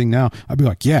the same thing now, I'd be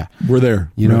like, yeah. We're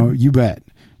there. You bet.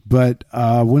 But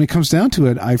when it comes down to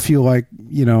it, I feel like,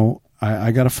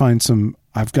 I got to find some,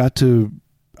 I've got to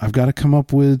come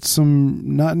up with some,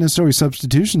 not necessarily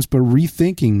substitutions, but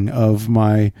rethinking of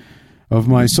my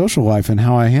social life and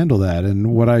how I handle that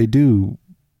and what I do,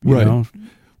 you know.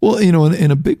 Well,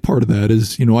 and a big part of that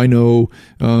is, I know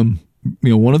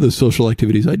one of the social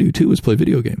activities I do too is play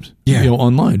video games, Yeah.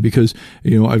 Online, because,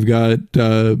 I've got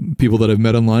people that I've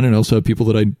met online, and I also have people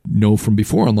that I know from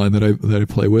before online that I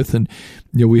play with. And,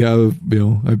 we have,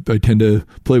 I tend to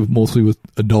play mostly with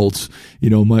adults,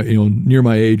 near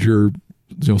my age, or,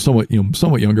 somewhat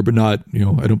younger, but not,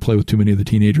 I don't play with too many of the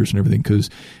teenagers and everything, because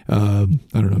I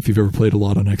don't know if you've ever played a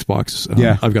lot on Xbox.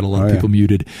 Yeah. I've got a lot of people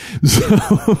muted. So,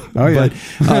 but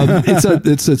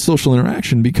it's a social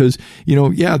interaction, because,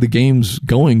 the game's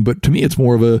going, but to me, it's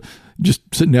more of a just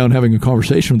sitting down having a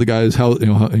conversation with the guys,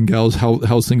 and gals,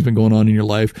 how's things been going on in your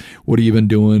life? What have you been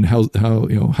doing? How's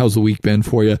the week been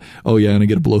for you? Oh yeah, and I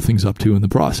get to blow things up too in the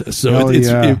process. So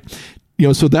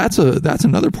so that's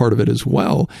another part of it as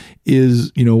well,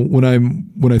 is, when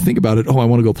I think about it, I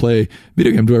want to go play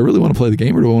video game. Do I really want to play the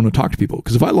game, or do I want to talk to people?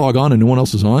 Because if I log on and no one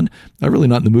else is on, I'm really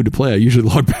not in the mood to play. I usually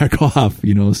log back off,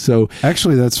 so.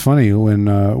 Actually, that's funny. When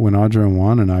Audra and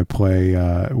Juan and I play,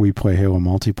 we play Halo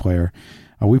multiplayer.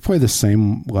 We play the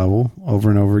same level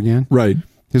over and over again. Right.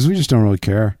 Because we just don't really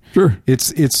care. Sure.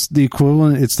 It's the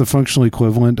equivalent. It's the functional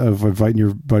equivalent of inviting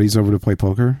your buddies over to play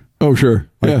poker. Oh, sure.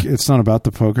 It's not about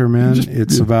the poker, man.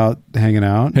 It's about hanging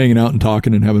out and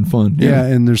talking and having fun. Yeah.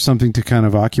 And there's something to kind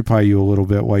of occupy you a little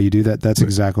bit while you do that. That's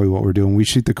exactly what we're doing. We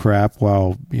shoot the crap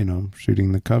while,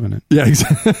 shooting the Covenant. Yeah,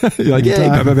 exactly. You're like, yay,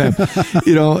 bam, bam,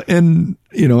 bam.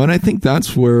 And I think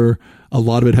that's where a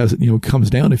lot of it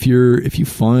comes down. If you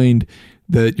find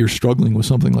that you're struggling with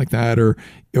something like that, or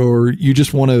you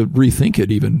just want to rethink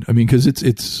it even. I mean,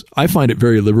 because I find it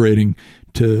very liberating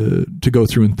to go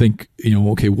through and think,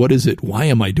 okay, what is it? Why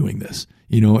am I doing this?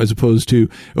 As opposed to,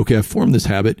 okay, I've formed this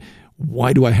habit.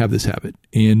 Why do I have this habit?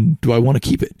 And do I want to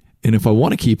keep it? And if I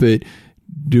want to keep it,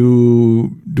 do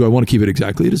I want to keep it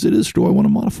exactly as it is, or do I want to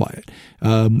modify it?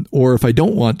 Or if I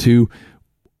don't want to,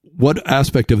 what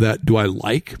aspect of that do I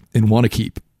like and want to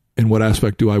keep? And what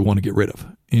aspect do I want to get rid of?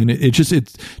 And it's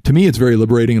to me, it's very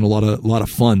liberating and a lot of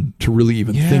fun to really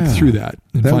even think through that.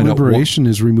 And that find liberation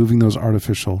is removing those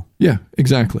artificial. Yeah,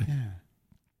 exactly. Yeah.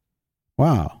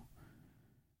 Wow.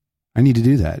 I need to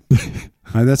do that.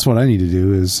 That's what I need to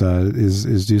do is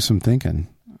do some thinking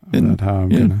about how I'm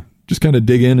gonna just kind of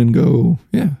dig in and go.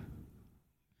 Yeah.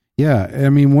 Yeah, I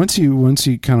mean, once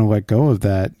you kind of let go of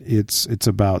that, it's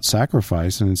about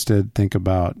sacrifice, and instead think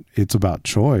about it's about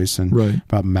choice and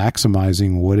about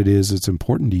maximizing what it is that's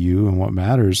important to you and what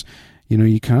matters.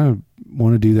 You kind of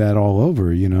want to do that all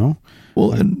over.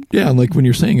 Well, and like when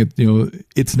you're saying it,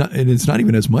 it's not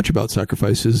even as much about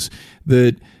sacrifices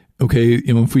that. Okay,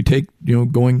 if we take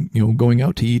going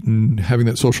out to eat and having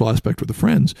that social aspect with the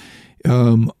friends.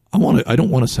 I don't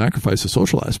want to sacrifice the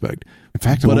social aspect. In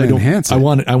fact, I want to enhance it.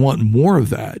 I want more of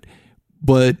that,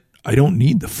 but I don't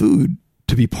need the food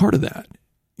to be part of that,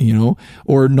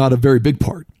 or not a very big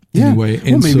part anyway.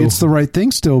 And maybe it's the right thing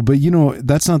still, but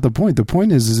that's not the point. The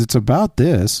point is it's about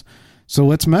this. So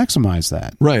let's maximize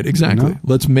that. Right. Exactly.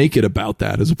 Let's make it about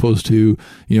that as opposed to,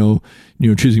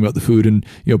 choosing about the food and,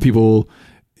 people.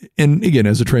 And again,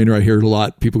 as a trainer, I hear a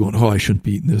lot people going, "Oh, I shouldn't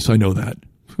be eating this. I know that."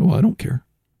 Well, I don't care.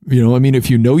 If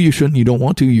you know you shouldn't, you don't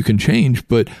want to, you can change,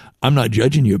 but I'm not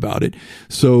judging you about it.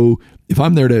 So if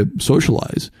I'm there to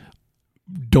socialize,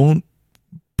 don't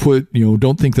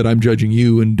think that I'm judging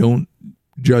you, and don't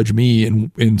judge me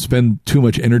and spend too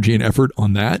much energy and effort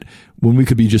on that when we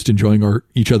could be just enjoying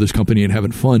each other's company and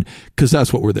having fun, because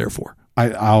that's what we're there for.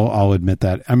 I'll admit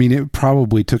that. I mean, it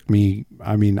probably took me.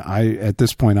 I mean, at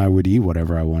this point I would eat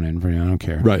whatever I wanted. I don't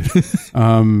care. Right.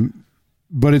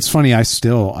 But it's funny. I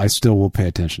still will pay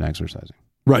attention to exercising.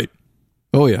 Right.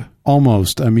 Oh yeah.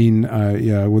 Almost. I mean,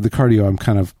 with the cardio, I'm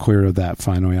kind of clear of that.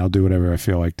 Finally, I'll do whatever I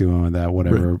feel like doing with that.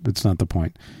 Whatever. Right. It's not the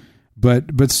point.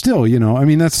 But still, I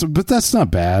mean, that's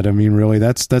not bad. I mean, really,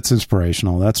 that's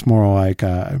inspirational. That's more like.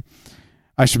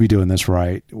 I should be doing this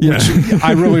right. Yeah.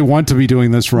 I really want to be doing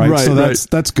this right. So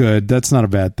that's good. That's not a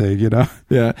bad thing,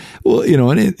 Yeah. Well,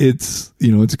 and it's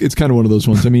kind of one of those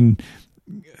ones. I mean,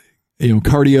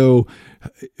 cardio,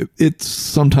 it's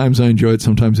sometimes I enjoy it,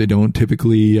 sometimes I don't.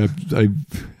 Typically, I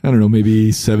don't know, maybe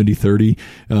 70-30.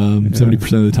 70%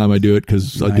 of the time I do it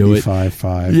because I do it.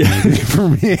 95-5 for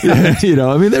me.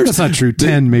 I mean, that's not true.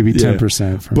 10, maybe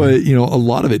 10% for me. But, a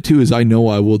lot of it too is I know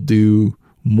I will do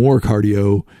more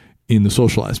cardio in the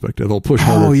social aspect. I'll push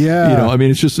harder. Oh, yeah. I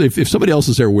mean, it's just if somebody else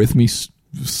is there with me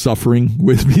suffering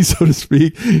with me, so to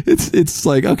speak. It's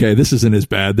like, okay, this isn't as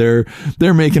bad.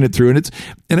 They're making it through,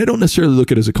 and I don't necessarily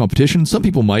look at it as a competition. Some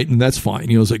people might, and that's fine.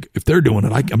 You know, it's like, if they're doing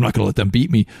it, I'm not going to let them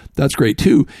beat me. That's great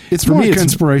too. It's for more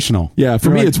inspirational. Yeah, for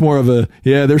me, it's more of a,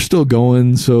 they're still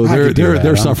going, so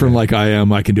they're suffering like I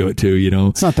am. I can do it too. You know,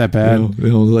 it's not that bad.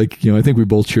 Like, I think we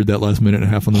both cheered that last minute and a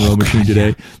half on the row machine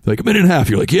today. Like a minute and a half,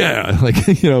 you're like, yeah, like,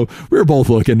 we were both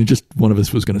looking, and just one of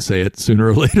us was going to say it sooner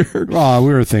or later. Oh,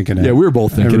 we were thinking it. Yeah, we were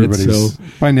both thinking it. So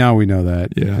by now we know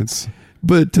that. Yeah.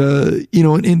 But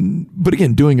but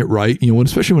again, doing it right,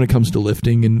 especially when it comes to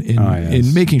lifting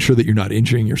and making sure that you're not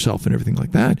injuring yourself and everything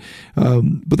like that.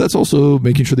 But that's also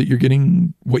making sure that you're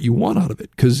getting what you want out of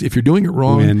it. Because if you're doing it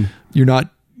wrong, you're not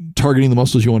targeting the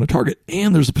muscles you want to target,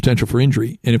 and there's a potential for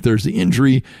injury. And if there's the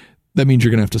injury, that means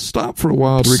you're going to have to stop for a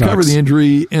while to recover the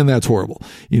injury, and that's horrible.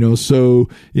 So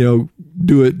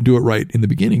do it right in the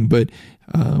beginning. But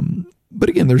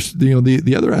again, there's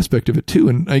the other aspect of it too,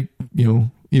 and I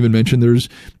even mentioned there's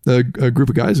a group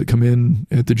of guys that come in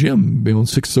at the gym,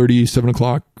 6:30, 7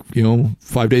 o'clock,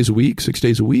 5 days a week, 6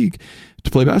 days a week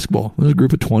to play basketball. There's a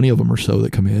group of 20 of them or so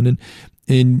that come in,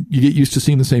 and you get used to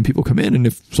seeing the same people come in. And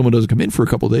if someone doesn't come in for a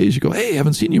couple of days, you go, hey, I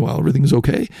haven't seen you in a while. Everything's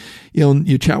okay. And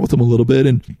you chat with them a little bit.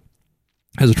 And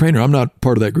as a trainer, I'm not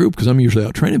part of that group because I'm usually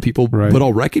out training people, but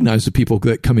I'll recognize the people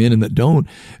that come in and that don't.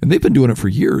 And they've been doing it for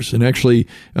years. And actually,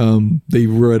 they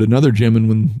were at another gym, and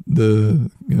when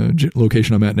the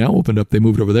location I'm at now opened up, they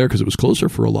moved over there because it was closer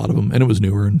for a lot of them, and it was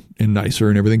newer and nicer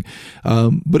and everything.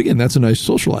 But again, that's a nice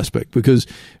social aspect because,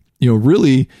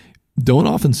 really don't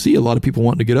often see a lot of people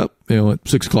wanting to get up, at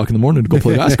 6 o'clock in the morning to go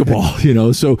play basketball,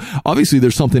 so obviously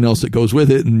there's something else that goes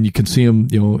with it, and you can see them,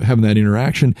 having that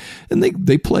interaction, and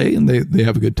they play and they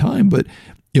have a good time, but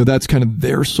that's kind of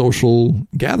their social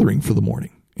gathering for the morning.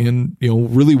 And,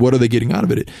 really, what are they getting out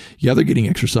of it? Yeah, they're getting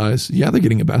exercise. Yeah, they're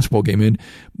getting a basketball game in,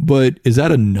 but is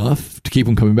that enough to keep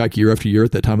them coming back year after year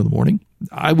at that time of the morning?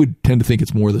 I would tend to think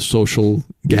it's more the social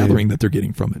gathering that they're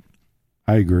getting from it.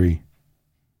 I agree.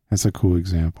 That's a cool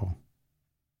example.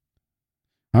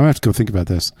 I'm going to have to go think about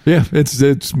this. Yeah,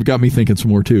 it's got me thinking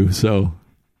some more too. So,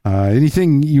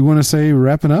 anything you want to say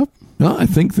wrapping up? No, I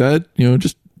think that,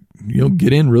 just,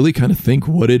 get in, really kind of think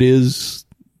what it is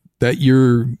that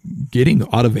you're getting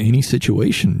out of any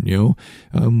situation.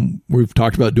 We've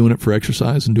talked about doing it for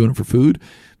exercise and doing it for food.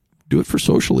 Do it for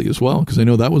socially as well. Because I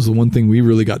know that was the one thing we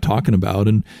really got talking about.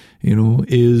 And,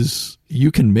 is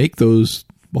you can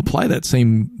apply that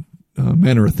same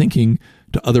manner of thinking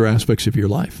to other aspects of your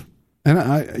life. And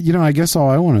I guess all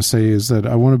I want to say is that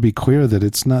I want to be clear that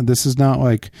this is not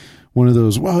like one of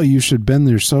those, well, you should bend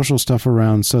your social stuff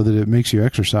around so that it makes you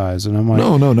exercise. And I'm like,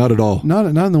 no, not at all. Not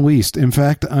in the least. In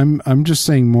fact, I'm just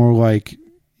saying more like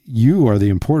you are the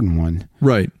important one.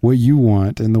 Right. What you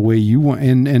want and the way you want,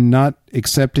 and not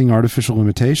accepting artificial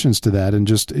limitations to that, and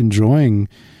just enjoying,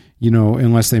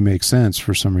 unless they make sense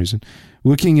for some reason,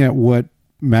 looking at what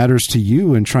matters to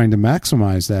you and trying to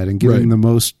maximize that and getting the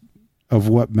most of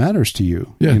what matters to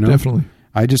you. Yeah, definitely.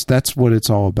 That's what it's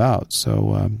all about.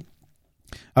 So,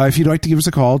 if you'd like to give us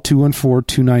a call,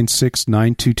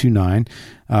 214-296-9229,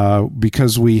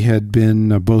 because we had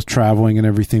been both traveling and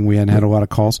everything, we hadn't had a lot of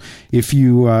calls.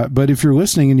 But if you're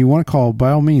listening and you want to call,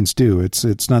 by all means do.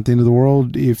 It's not the end of the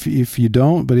world if you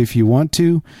don't, but if you want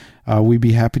to, we'd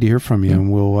be happy to hear from you,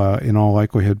 and we'll, in all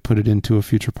likelihood, put it into a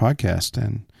future podcast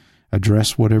and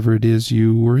address whatever it is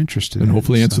you were interested in. And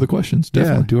hopefully answer the questions.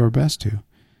 Definitely. Yeah, do our best to.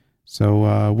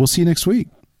 So we'll see you next week.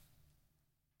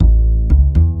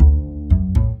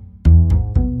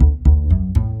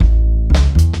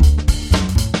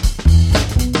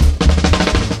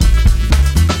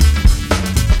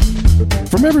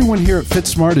 From everyone here at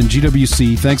FitSmart and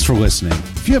GWC, thanks for listening.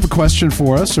 If you have a question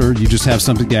for us, or you just have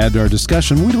something to add to our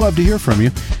discussion, we'd love to hear from you.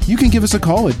 You can give us a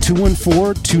call at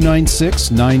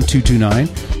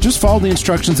 214-296-9229. Just follow the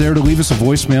instructions there to leave us a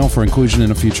voicemail for inclusion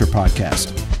in a future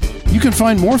podcast. You can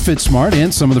find more FitSmart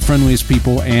and some of the friendliest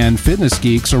people and fitness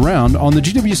geeks around on the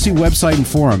GWC website and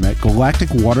forum at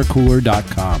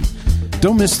galacticwatercooler.com.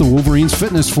 Don't miss the Wolverines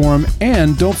Fitness Forum,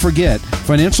 and don't forget,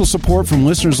 financial support from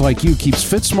listeners like you keeps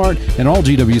FitSmart and all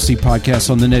GWC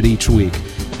podcasts on the net each week.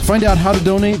 To find out how to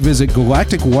donate, visit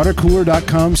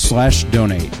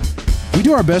galacticwatercooler.com/donate. We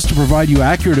do our best to provide you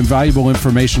accurate and valuable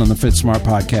information on the FitSmart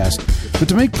podcast, but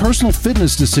to make personal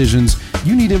fitness decisions,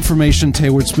 you need information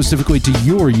tailored specifically to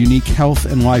your unique health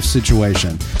and life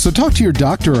situation. So talk to your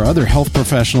doctor or other health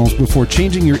professionals before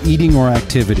changing your eating or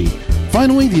activity.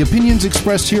 Finally, the opinions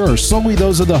expressed here are solely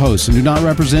those of the hosts and do not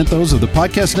represent those of the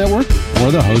podcast network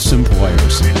or the host's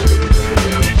employers.